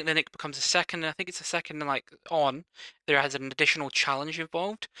I think then it becomes a second. I think it's a second, like on. There has an additional challenge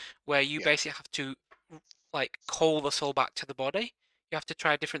involved where you Yeah. basically have to like call the soul back to the body. You have to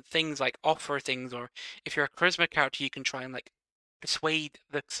try different things, like offer things, or if you're a charisma character, you can try and like persuade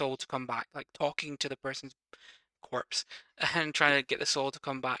the soul to come back, like talking to the person's corpse and trying to get the soul to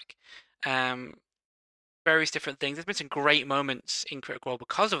come back. Um, Various different things. There's been some great moments in Critical Role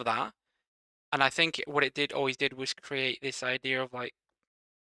because of that, and I think what it did always did was create this idea of like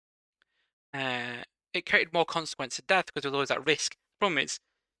Uh, it created more consequence to death because there was always that risk. The problem is,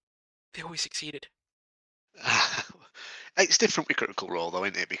 they always succeeded. It's different with Critical Role though,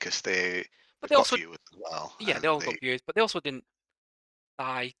 isn't it? Because But they've they got also, viewers as well, yeah, and they all they got viewers, but they also didn't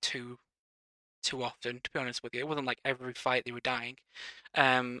die too often, to be honest with you. It wasn't like every fight they were dying.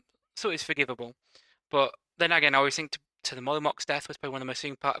 Um, so it's forgivable. But then again, I always think to the Mollymock's death was probably one of the most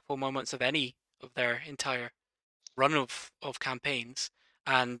impactful moments of any of their entire run of campaigns.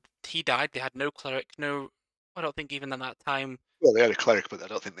 And he died. They had no cleric, no. I don't think even at that time. well, they had a cleric, but I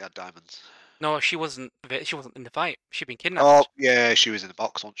don't think they had diamonds. No, she wasn't. She wasn't in the fight. She'd been Oh kidnapped. yeah, she was in the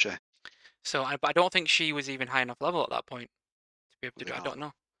box, wasn't she? So, but I don't think she was even high enough level at that point to be able to do Maybe it. I not. don't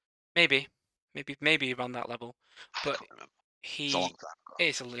know. Maybe, maybe around that level. I But can't remember. It's a long he, time ago.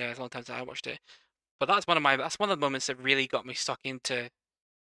 it's a long time since I watched it. But that's one of the moments that really got me stuck into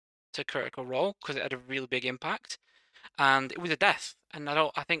Critical Role because it had a really big impact, and it was a death. And I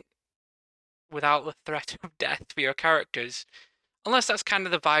think without the threat of death for your characters, unless that's kind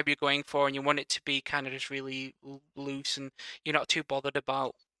of the vibe you're going for, and you want it to be kind of just really loose, and you're not too bothered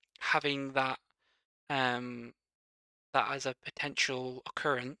about having um that as a potential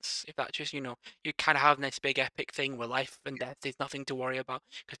occurrence, if that just, you kind of have this big epic thing where life and death is nothing to worry about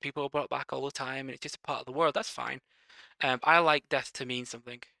because people are brought back all the time and it's just a part of the world, that's fine. I like death to mean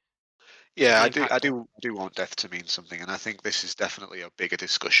something, to Yeah, be I do. impactful. I do want death to mean something, and I think this is definitely a bigger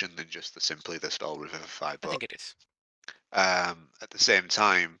discussion than just simply the spell revivify. I But think it is. at the same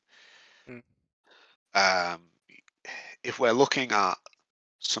time, Mm, um, if we're looking at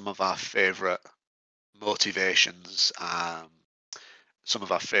some of our favorite motivations, some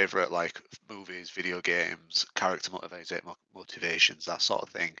of our favorite like movies, video games, character motivations, that sort of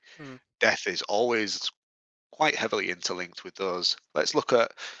thing, mm, death is always quite heavily interlinked with those. Let's look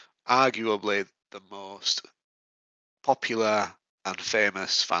at arguably the most popular and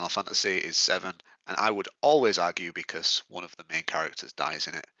famous Final Fantasy is 7, and I would always argue because one of the main characters dies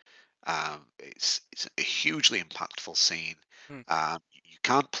in it. It's a hugely impactful scene. mm, You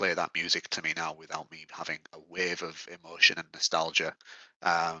can't play that music to me now without me having a wave of emotion and nostalgia.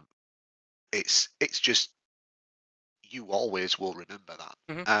 Um, it's just you always will remember that.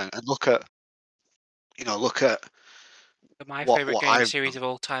 hmm And look at But my favorite what game I've series done. of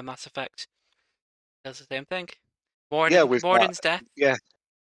all time, Mass Effect, does the same thing. Yeah, with that. Morden's death, Yeah,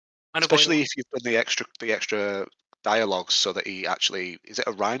 especially unavoidable. if you've done the extra dialogues so that he actually is it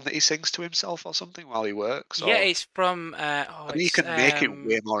a rhyme that he sings to himself or something while he works Yeah, or it's from I mean you can make it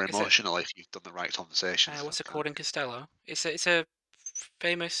way more is it emotional if you've done the right conversations then, what's it can't called in Costello? It's a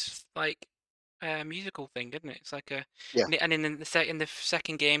famous like musical thing, isn't it? It's like a you? Yeah, and in in the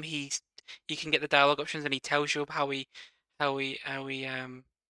second game, you can get the dialogue options, and he tells you how he how he um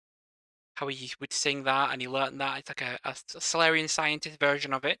how he would sing that, and he learned that. It's like a Solarian scientist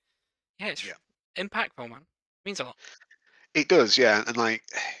version of it. Yeah, it's yeah. impactful, man. Means a lot. It does, yeah. And like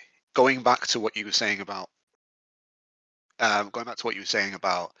going back to what you were saying about going back to what you were saying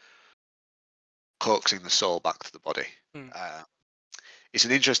about coaxing the soul back to the body. Hmm. Uh, it's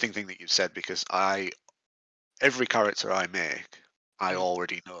an interesting thing that you've said because every character I make, I Mm,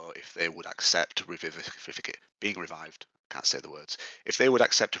 already know if they would accept being revived. Can't say the words. If they would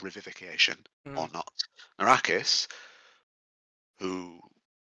accept revivification or mm, not. Arrakis, who,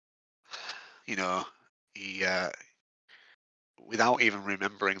 you know, he without even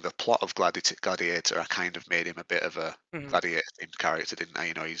remembering the plot of Gladiator, I kind of made him a bit of a mm, Gladiator themed character, didn't I?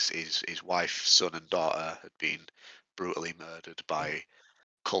 You know, his wife, son, and daughter had been brutally murdered mm, by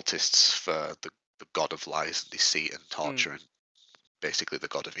cultists for the god of lies and deceit and mm, torture and basically the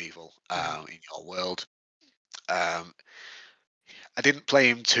god of evil mm, in your world. Um, I didn't play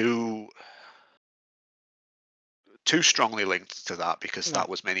him too strongly linked to that because no, that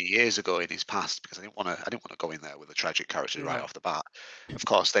was many years ago in his past because I didn't want to go in there with a tragic character right no. off the bat. Of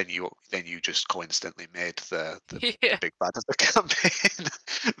course, then you just coincidentally made the Yeah. big bad of the campaign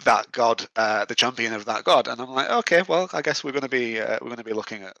that god, the champion of that god, and I'm like, okay, well, I guess we're going to be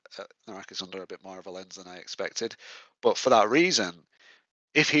looking at Narakis under a bit more of a lens than I expected. But for that reason,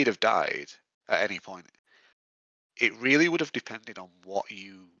 if he'd have died at any point, it really would have depended on what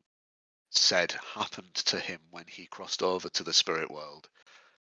you said happened to him when he crossed over to the spirit world,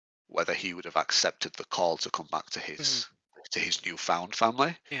 whether he would have accepted the call to come back to Mhm. his newfound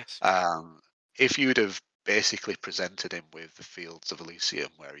family. Yes. Um, if you'd have basically presented him with the fields of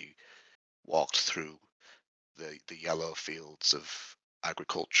Elysium, where he walked through the yellow fields of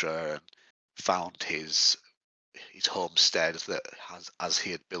agriculture and found his homestead that has as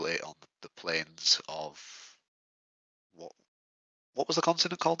he had built it on the plains of what what was the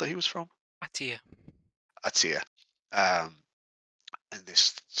continent called that he was from? Atia. Atia. Um, and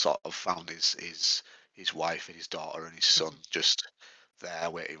this sort of found his wife and his daughter and his son Mhm. just there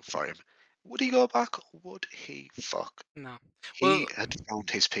waiting for him. Would he go back or would he fuck? No. He Well, had found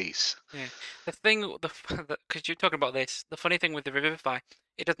his peace. yeah. The thing, because you're talking about this, the funny thing with the Revivify,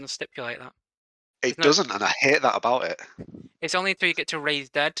 it doesn't stipulate that. There's It no. doesn't, and I hate that about it. It's only until you get to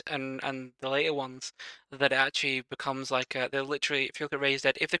Raised Dead and the later ones that it actually becomes like they're literally. If you look at Raised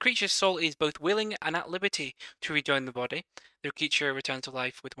Dead, if the creature's soul is both willing and at liberty to rejoin the body, the creature returns to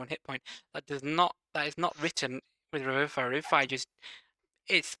life with 1 hit point. That is not written with Revivify. Revivify just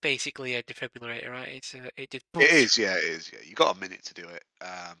it's basically a defibrillator, right? It just It boof. is, yeah, it is. Yeah, you got a minute to do it.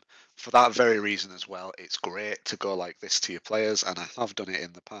 For that very reason as well, it's great to go like this to your players, and I have done it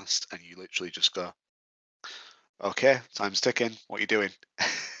in the past. And you literally just go, "Okay, time's ticking. What are you doing?"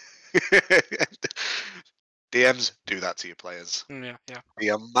 DMs do that to your players. Yeah, yeah. The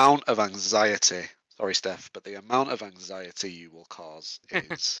amount of anxiety, sorry, Steph, but the amount of anxiety you will cause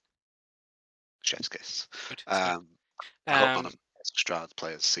is chef's kiss. Good. It's good. Um, I hope none of Um, Strahd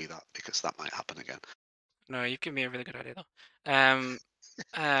players see that because that might happen again. no, you've given me a really good idea though.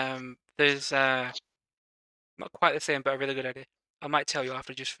 There's not quite the same, but a really good idea. I might tell you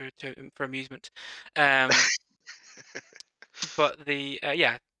after just for amusement. Um, but the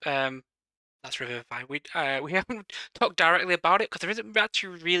yeah, that's Revivify. We haven't talked directly about it because there isn't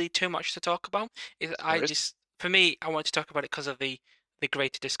actually really too much to talk about. There is. For me, I want to talk about it because of the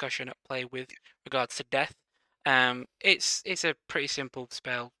greater discussion at play with regards to death. It's a pretty simple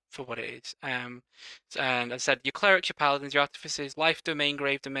spell for what it is. And as I said, your clerics, your paladins, your artificers, life domain,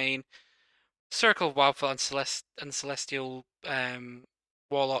 grave domain, circle of wildfire, and celestial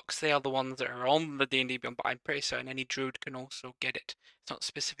warlocks. They are the ones that are on the D&D Beyond, but I'm pretty certain any druid can also get it. It's not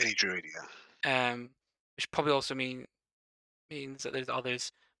Any specific. druid, yeah. Which probably also means that there's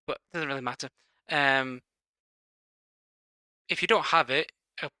others, but it doesn't really matter. Um, if you don't have it,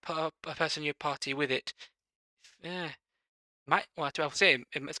 a person in your party with it, yeah, might well, I'll say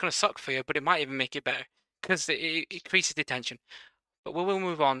it's going to suck for you, but it might even make it better because it increases the tension. But we will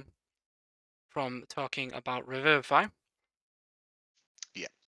move on from talking about Revivify, Yeah.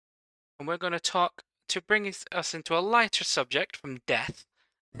 and we're going to talk to bring us into a lighter subject from death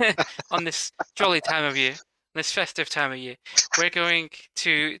on this jolly time of year, this festive time of year. We're going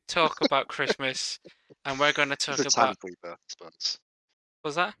to talk about Christmas, and we're going to It's talk a time about of rebirth, I suppose.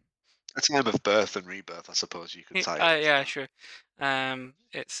 was that? A time of birth and rebirth, I suppose you could tie it into Yeah, that. sure.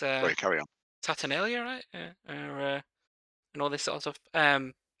 It's Sorry, carry on. Saturnalia, right? And all this sort of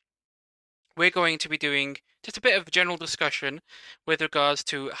stuff. We're going to be doing just a bit of general discussion with regards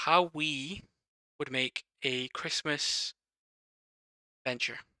to how we would make a Christmas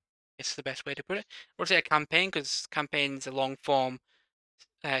venture. It's the best way to put it. Or say a campaign, because campaign's a long form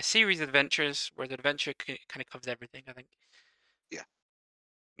series of adventures where the adventure kind of covers everything, I think, Yeah.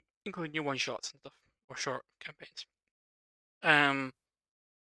 including your one shots and stuff or short campaigns. Um,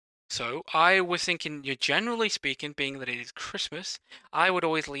 so I was thinking, you generally speaking, being that it is Christmas, I would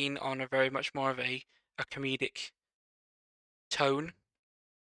always lean on a very much more of a comedic tone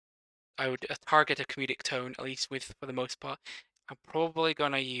I would target a comedic tone, at least with for the most part. I'm probably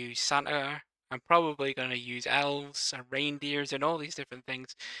gonna use Santa. I'm probably gonna use elves and reindeers and all these different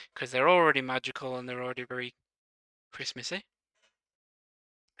things because they're already magical and they're already very Christmassy.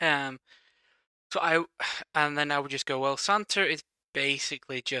 Um, so I, and then I would just go, well, Santa is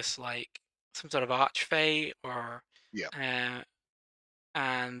basically just like some sort of archfey or, Yeah. uh,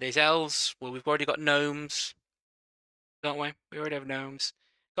 and there's elves. Well, we've already got gnomes, don't we? We already have gnomes.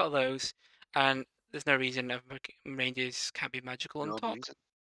 Got those, and there's no reason that reindeers can't be magical and No talk, reason.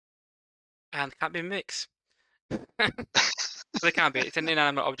 and can't be mimics. They can't be. It's an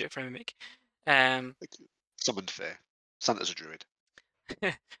inanimate object for a mimic. Um, Like, summoned fae. Santa's a druid.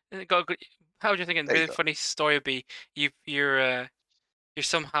 got a good, how do you think a There you really go. funny story would be you're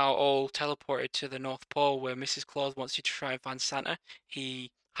somehow all teleported to the North Pole where Mrs. Claus wants you to try and find Santa.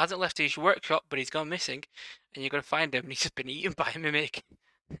 He hasn't left his workshop, but he's gone missing, and you're gonna find him, and he's just been eaten by a mimic.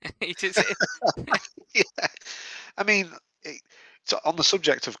 He just Yeah. I mean, it, so on the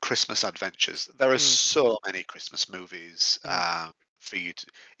subject of Christmas adventures, there are mm, so many Christmas movies mm, for you to.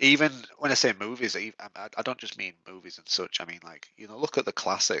 Even when I say movies, I don't just mean movies and such. I mean, like, look at the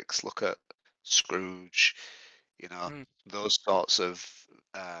classics. Look at Scrooge. mm. Those sorts of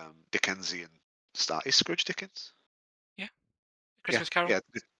Dickensian style. Is Scrooge Dickens? Yeah, Yeah, Christmas Carol.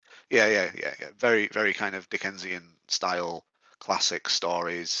 yeah, yeah. Very, very kind of Dickensian style classic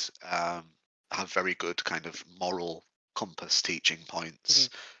stories. Have very good kind of moral compass teaching Hmm. points.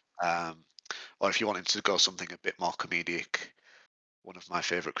 Um, or if you wanted to go something a bit more comedic, one of my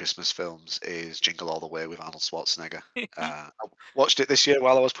favorite Christmas films is Jingle All the Way with Arnold Schwarzenegger. I watched it this year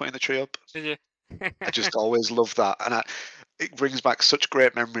while I was putting the tree up. Did you? I just always love that, and it brings back such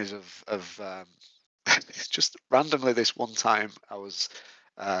great memories of just randomly this one time I was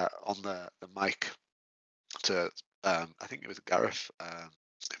on the mic to I think it was Gareth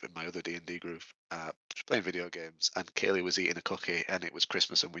in my other D&D group just playing video games, and Kaylee was eating a cookie, and it was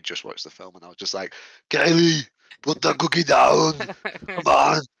Christmas, and we just watched the film, and I was just like, Kaylee, put that cookie down, come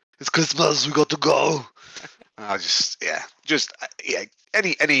on, it's Christmas, we got to go. And I just yeah,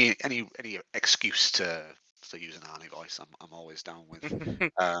 any excuse to use an Arnie voice, I'm always down with.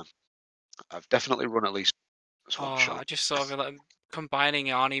 Um, I've definitely run at least Oh, one show. I just saw like combining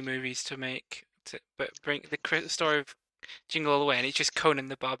Arnie movies but bring the story of Jingle All the Way, and it's just Conan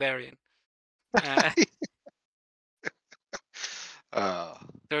the Barbarian. Uh, uh,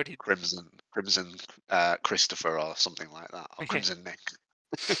 already, Crimson Christopher or something like that, or yeah. Crimson Nick.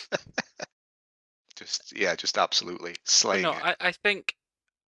 Just absolutely But slaying no, it. I think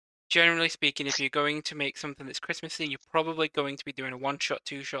generally speaking, if you're going to make something that's Christmassy, you're probably going to be doing a one shot,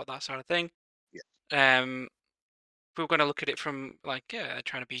 two shot, that sort of thing. Yeah, If we're going to look at it from like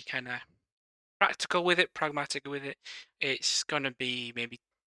trying to be kind of practical with it, pragmatic with it, it's going to be maybe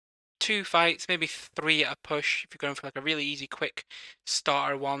two fights, maybe three at a push. If you're going for like a really easy, quick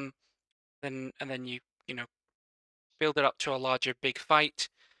starter one, then you know build it up to a larger, big fight.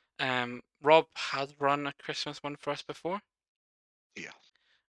 Rob has run a Christmas one for us before. yeah,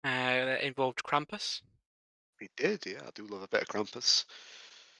 That involved Krampus. he did. Yeah, I do love a bit of Krampus.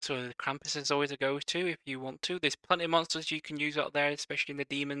 So the Krampus is always a go-to if you want to. There's plenty of monsters you can use out there, especially in the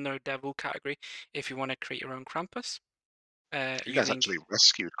demon or devil category, if you want to create your own Krampus. You guys Using actually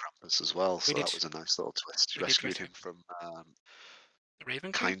rescued Krampus as well, we so that did was a nice little twist. You we did rescued rescue him from the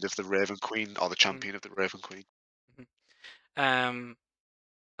Raven Queen. kind of the Raven Queen, or the Mm, champion of the Raven Queen. mhm. Um,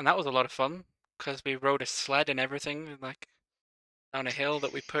 and that was a lot of fun because we rode a sled and everything, like down a hill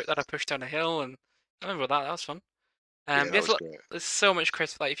that I pushed down a hill, and I remember that. That was fun. Yeah, that There's was great. there's so much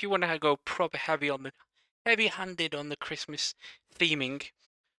Christmas. Like if you want to go proper heavy-handed on the Christmas theming,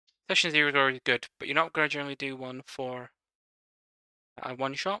 Session Zero is already good, but you're not going to generally do one for a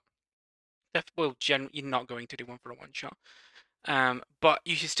one shot. You're not going to do one for a one shot. But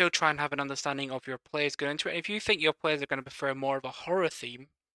you should still try and have an understanding of your players going into it. And if you think your players are going to prefer more of a horror theme,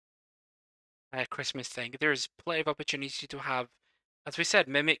 Christmas thing, there's plenty of opportunity to have, as we said,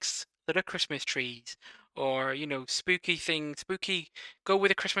 mimics that are Christmas trees, or spooky things. Spooky, go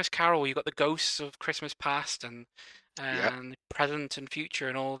with a Christmas Carol. You got the ghosts of Christmas past Yeah, and present and future,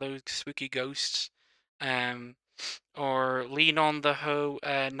 and all those spooky ghosts. Um, or lean on the whole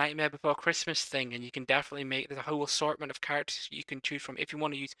Nightmare Before Christmas thing, and you can definitely make there's a whole assortment of characters you can choose from if you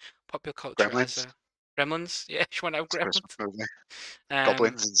want to use popular culture as Gremlins. a Gremlins. Yeah, if you want to have It's a Christmas Gremlins. movie.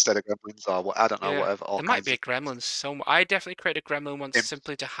 Um, Goblins instead of gremlins, or what? I don't know. yeah, Whatever. All there might kinds be a of Gremlins. I definitely created a Gremlin once imps.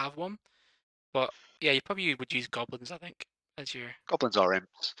 simply to have one, but yeah, you probably would use goblins, I think, as your Goblins are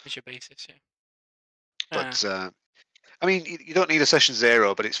imps. basis. Yeah. Uh, But I mean, you don't need a session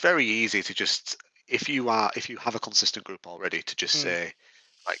zero, but it's very easy to just if you have a consistent group already to just mm, say,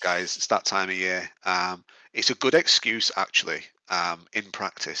 right, guys, it's that time of year. It's a good excuse, actually, in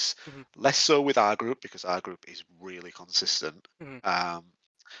practice. Mhm, Less so with our group because our group is really consistent. mhm, Um,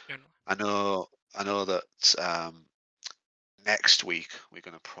 generally. I know, I know that next week we're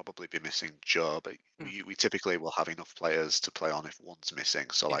going to probably be missing Joe, but Mm, we typically will have enough players to play on if one's missing.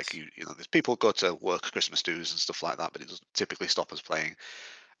 So like yes. you know, there's people go to work Christmas dues and stuff like that, but it doesn't typically stop us playing.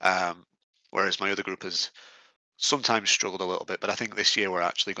 Um, whereas my other group has sometimes struggled a little bit, but I think this year we're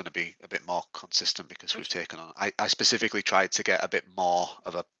actually going to be a bit more consistent because we've Good. taken on. I specifically tried to get a bit more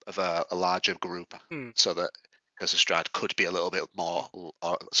of a larger group Mm, so that because Strad could be a little bit mm, more,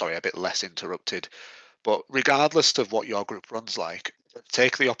 or sorry, a bit less interrupted. But regardless of what your group runs like,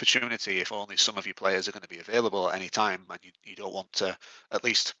 take the opportunity if only some of your players are going to be available at any time and you don't want to at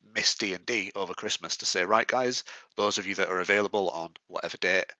least miss D&D over Christmas to say, right, guys, those of you that are available on whatever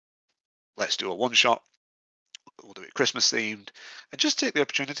date, let's do a one shot. We'll do it Christmas themed, and just take the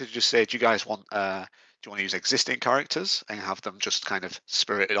opportunity to just say, do you guys want? Do you want to use existing characters and have them just kind of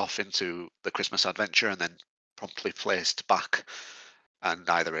spirited off into the Christmas adventure and then promptly placed back? And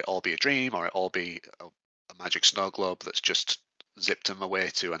either it all be a dream or it all be a magic snow globe that's just zipped them away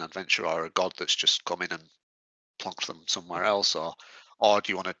to an adventure, or a god that's just come in and plonked them somewhere mhm, else, or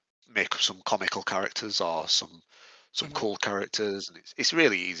do you want to make some comical characters or some mhm, cool characters? And it's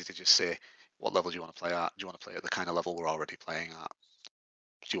really easy to just say, what level do you want to play at? Do you want to play at the kind of level we're already playing at?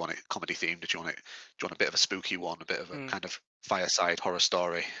 Do you want it comedy themed? Do you want a bit of a spooky one, a bit of a mm, kind of fireside horror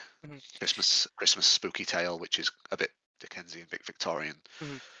story, mhm, Christmas spooky tale, which is a bit Dickensian, bit Victorian?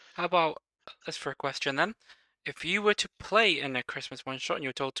 mhm. How about let's for a question then? If you were to play in a Christmas one shot and you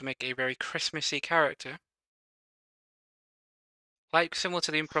were told to make a very Christmassy character, like similar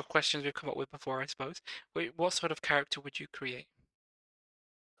to the improv questions we've come up with before, I suppose, what sort of character would you create?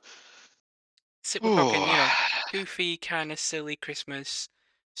 We're talking, Ooh. goofy, kind of silly Christmas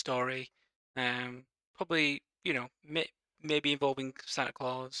story. Probably, maybe involving Santa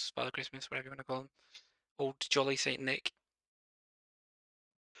Claus, Father Christmas, whatever you want to call him, old jolly Saint Nick.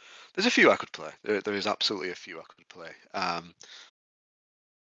 There's a few I could play. There is absolutely a few I could play.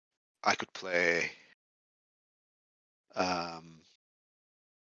 I could play um,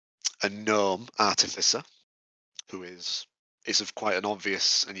 a gnome artificer who is of quite an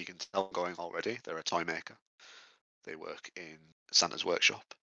obvious, and you can tell going already. They're a toy maker. They work in Santa's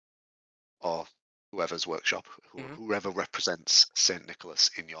workshop or whoever's workshop, Hmm. whoever represents Saint Nicholas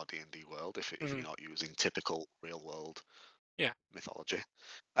in your D&D world. If Hmm. you're not using typical real world Yeah. mythology,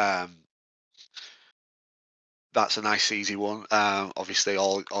 um, that's a nice easy one. Obviously,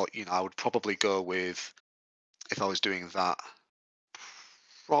 all I would probably go with if I was doing that.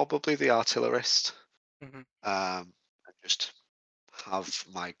 Probably the artillerist. Hmm. And just have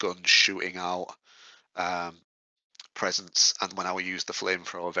my gun shooting out um, presents. And when I would use the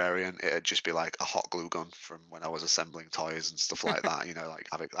flamethrower variant, it'd just be like a hot glue gun from when I was assembling toys and stuff like that. Like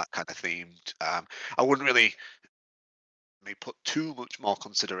having that kind of themed. I wouldn't really may put too much more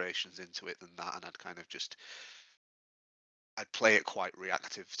considerations into it than that, and I'd kind of just I'd play it quite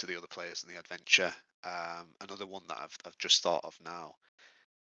reactive to the other players in the adventure. Another one that I've just thought of now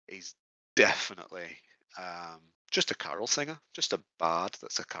is definitely just a carol singer, just a bard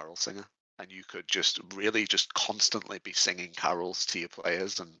that's a carol singer. And you could just really just constantly be singing carols to your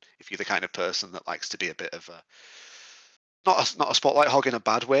players. And if you're the kind of person that likes to be a bit of a not a spotlight hog in a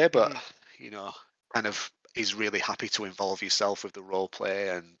bad way, but Hmm. you know, kind of is really happy to involve yourself with the role play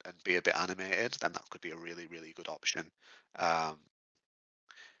and be a bit animated, then that could be a really really good option. Um,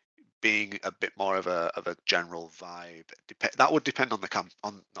 Being a bit more of a general vibe. That would depend on the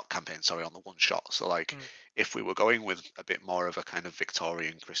on not campaign, sorry, on the one shot. So like Hmm. if we were going with a bit more of a kind of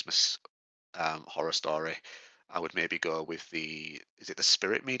Victorian Christmas horror story, I would maybe go with is it the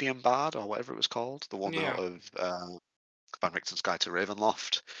Spirit Medium Bard or whatever it was called, the one out Yeah. of Van Richten's Guide to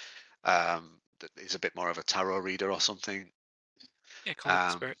Ravenloft. That is a bit more of a tarot reader or something. Yeah. College Um,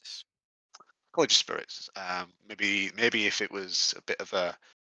 spirits. College of Spirits. Maybe if it was a bit of a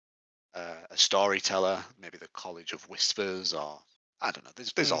storyteller, maybe the College of Whispers, or I don't know.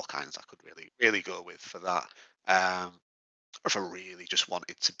 There's Hmm. all kinds I could really go with for that. Um, or if I really just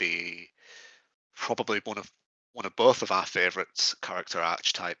wanted to be probably one of both of our favourite character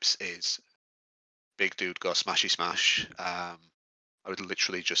archetypes is big dude go smashy smash. I would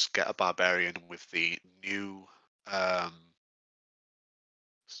literally just get a barbarian with the new um,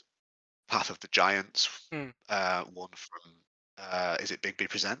 Path of the Giants Hmm. one from is it Bigby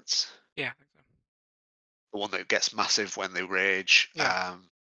Presents? Yeah. The one that gets massive when they rage. Yeah.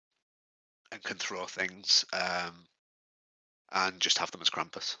 And can throw things, and just have them as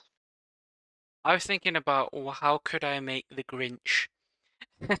Krampus. I was thinking about how could I make the Grinch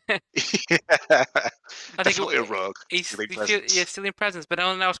Yeah. I think Definitely a rogue, he's stealing he feel yeah presents. stealing presents, but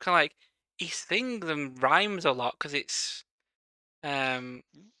then I was kind of like he sings and rhymes a lot because it's um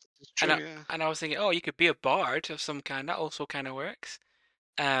It's and true, yeah. I was thinking, oh, you could be a bard of some kind. That also kind of works.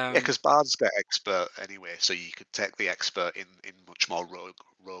 Yeah, Um, because bards get expert anyway, so you could take the expert in much more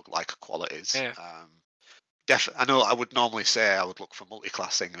rogue-like qualities. yeah, I know I would normally say I would look for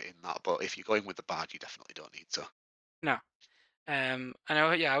multi-classing in that, but if you're going with the bard, you definitely don't need to. no. And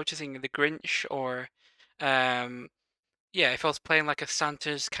I was just thinking the Grinch or um, yeah, if I was playing like a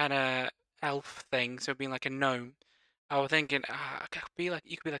Santa's kind of elf thing, so being like a gnome, I was thinking, I could be like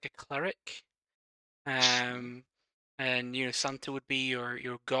you could be like a cleric. Mm. Um, and Santa would be your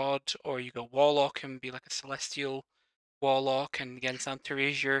god, or you go warlock and be like a celestial warlock, and again Santa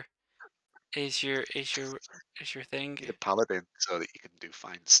is your is your is your thing. Need a paladin so that you can do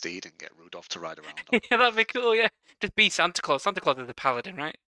find steed and get Rudolph to ride around on. Yeah, that'd be cool. Yeah, just be Santa Claus. Santa Claus is the paladin,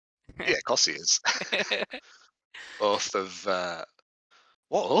 right? Yeah, of course he is. Oath of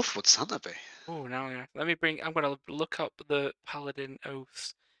what oath would Santa be? Oh, now yeah. Let me bring. I'm gonna look up the paladin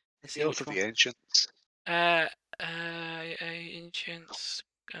oaths and The see oath which of one. the ancients. Uh, ancients.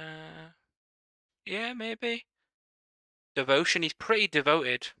 Yeah, maybe. Devotion. He's pretty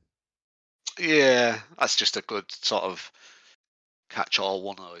devoted. Yeah, that's just a good sort of catch-all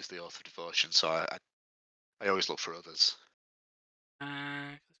one. Though is the oath of devotion, so I always look for others.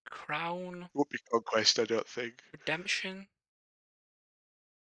 Uh, crown. Won't be conquest, I don't think. Redemption.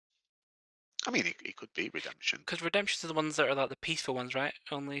 I mean, he could be redemption. Because redemptions are the ones that are like the peaceful ones, right?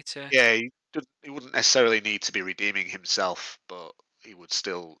 Only to. Yeah, he wouldn't necessarily need to be redeeming himself, but he would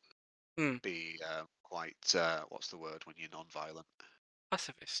still Hmm. be quite what's the word when you're non-violent?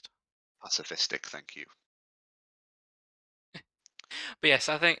 Pacifist. Pacifistic. Thank you. But yes,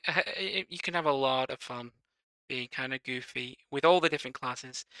 I think you can have a lot of fun being kind of goofy with all the different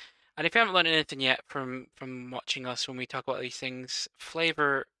classes. And if you haven't learned anything yet from watching us when we talk about these things,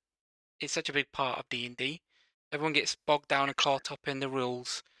 flavor is such a big part of D&D. Everyone gets bogged down and Actually, caught up in the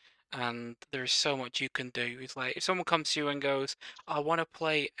rules, and there's so much you can do. It's like if someone comes to you and goes, "I want to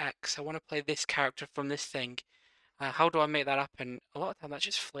play X, I want to play this character from this thing. How do I make that happen?" A lot of time that's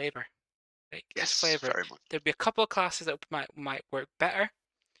just flavor. Like it's yes, flavor. very much. There'd be a couple of classes that might work better,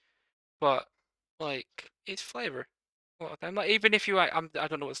 but like it's flavor. A lot of them, like even if you, I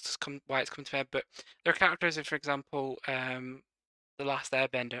don't know why it's come to my head, but there are characters, for example, the Last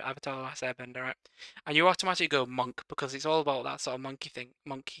Airbender, Avatar: The Last Airbender, right? And you automatically go monk because it's all about that sort of monkey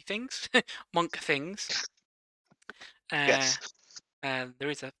things, monk things. Uh, Yes. there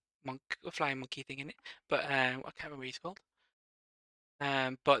is a flying monkey thing in it, but I can't remember what he's called.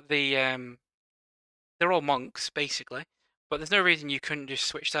 But they're all monks basically, but there's no reason you couldn't just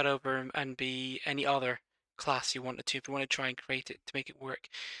switch that over and be any other class you wanted to if you want to try and create it to make it work.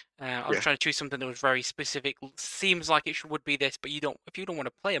 I was Yeah. trying to choose something that was very specific. Seems like it would be this, but you don't. If you don't want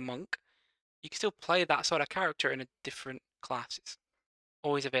to play a monk, you can still play that sort of character in a different class. It's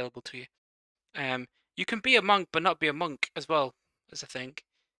always available to you. You can be a monk but not be a monk as well as a thing.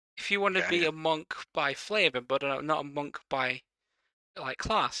 If you want to Yeah. be Yeah. a monk by flavor but not a monk by like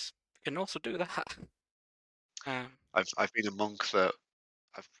class, you can also do that. Um, I've been a monk that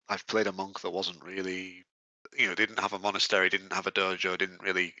I've played a monk that wasn't really, didn't have a monastery, didn't have a dojo, didn't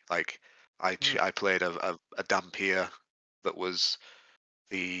really like. mm, I played a Dampier that was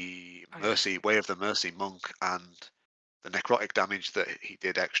the oh yes. Mercy Way of the Mercy monk, and the necrotic damage that he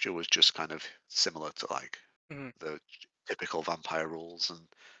did extra was just kind of similar to like Mhm, the typical vampire rules, and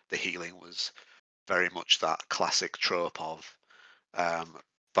the healing was very much that classic trope of um,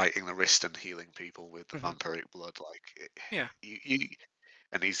 biting the wrist and healing people with the mhm. vampiric blood. Like Yeah,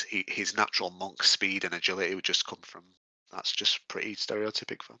 and his natural monk speed and agility would just come from that's just pretty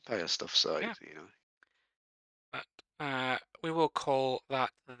stereotypic vampire stuff. So yeah. you know, But we will call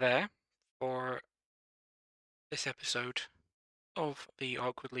that there for this episode of the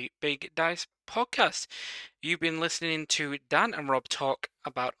Awkwardly Big Dice podcast. You've been listening to Dan and Rob talk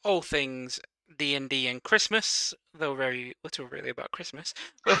about all things D&D and Christmas, though very little really about Christmas.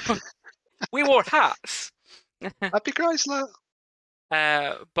 We wore hats. Happy Chrysler.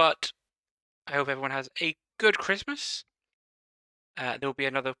 But I hope everyone has a good Christmas. There'll be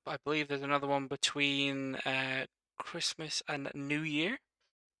another, I believe there's another one between Christmas and New Year.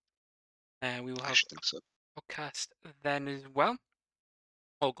 We will I have should think so. a podcast then as well,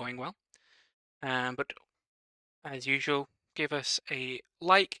 all going well. But as usual, give us a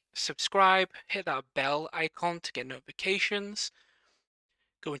like, subscribe, hit that bell icon to get notifications.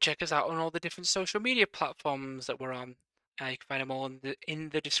 Go and check us out on all the different social media platforms that we're on. You can find them all in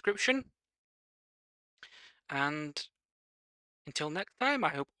the description. And Until next time, I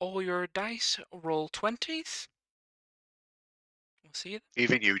hope all your dice roll 20s. We'll see you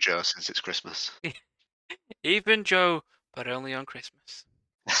Even you, Joe, since it's Christmas. then. Even Joe, but only on Christmas.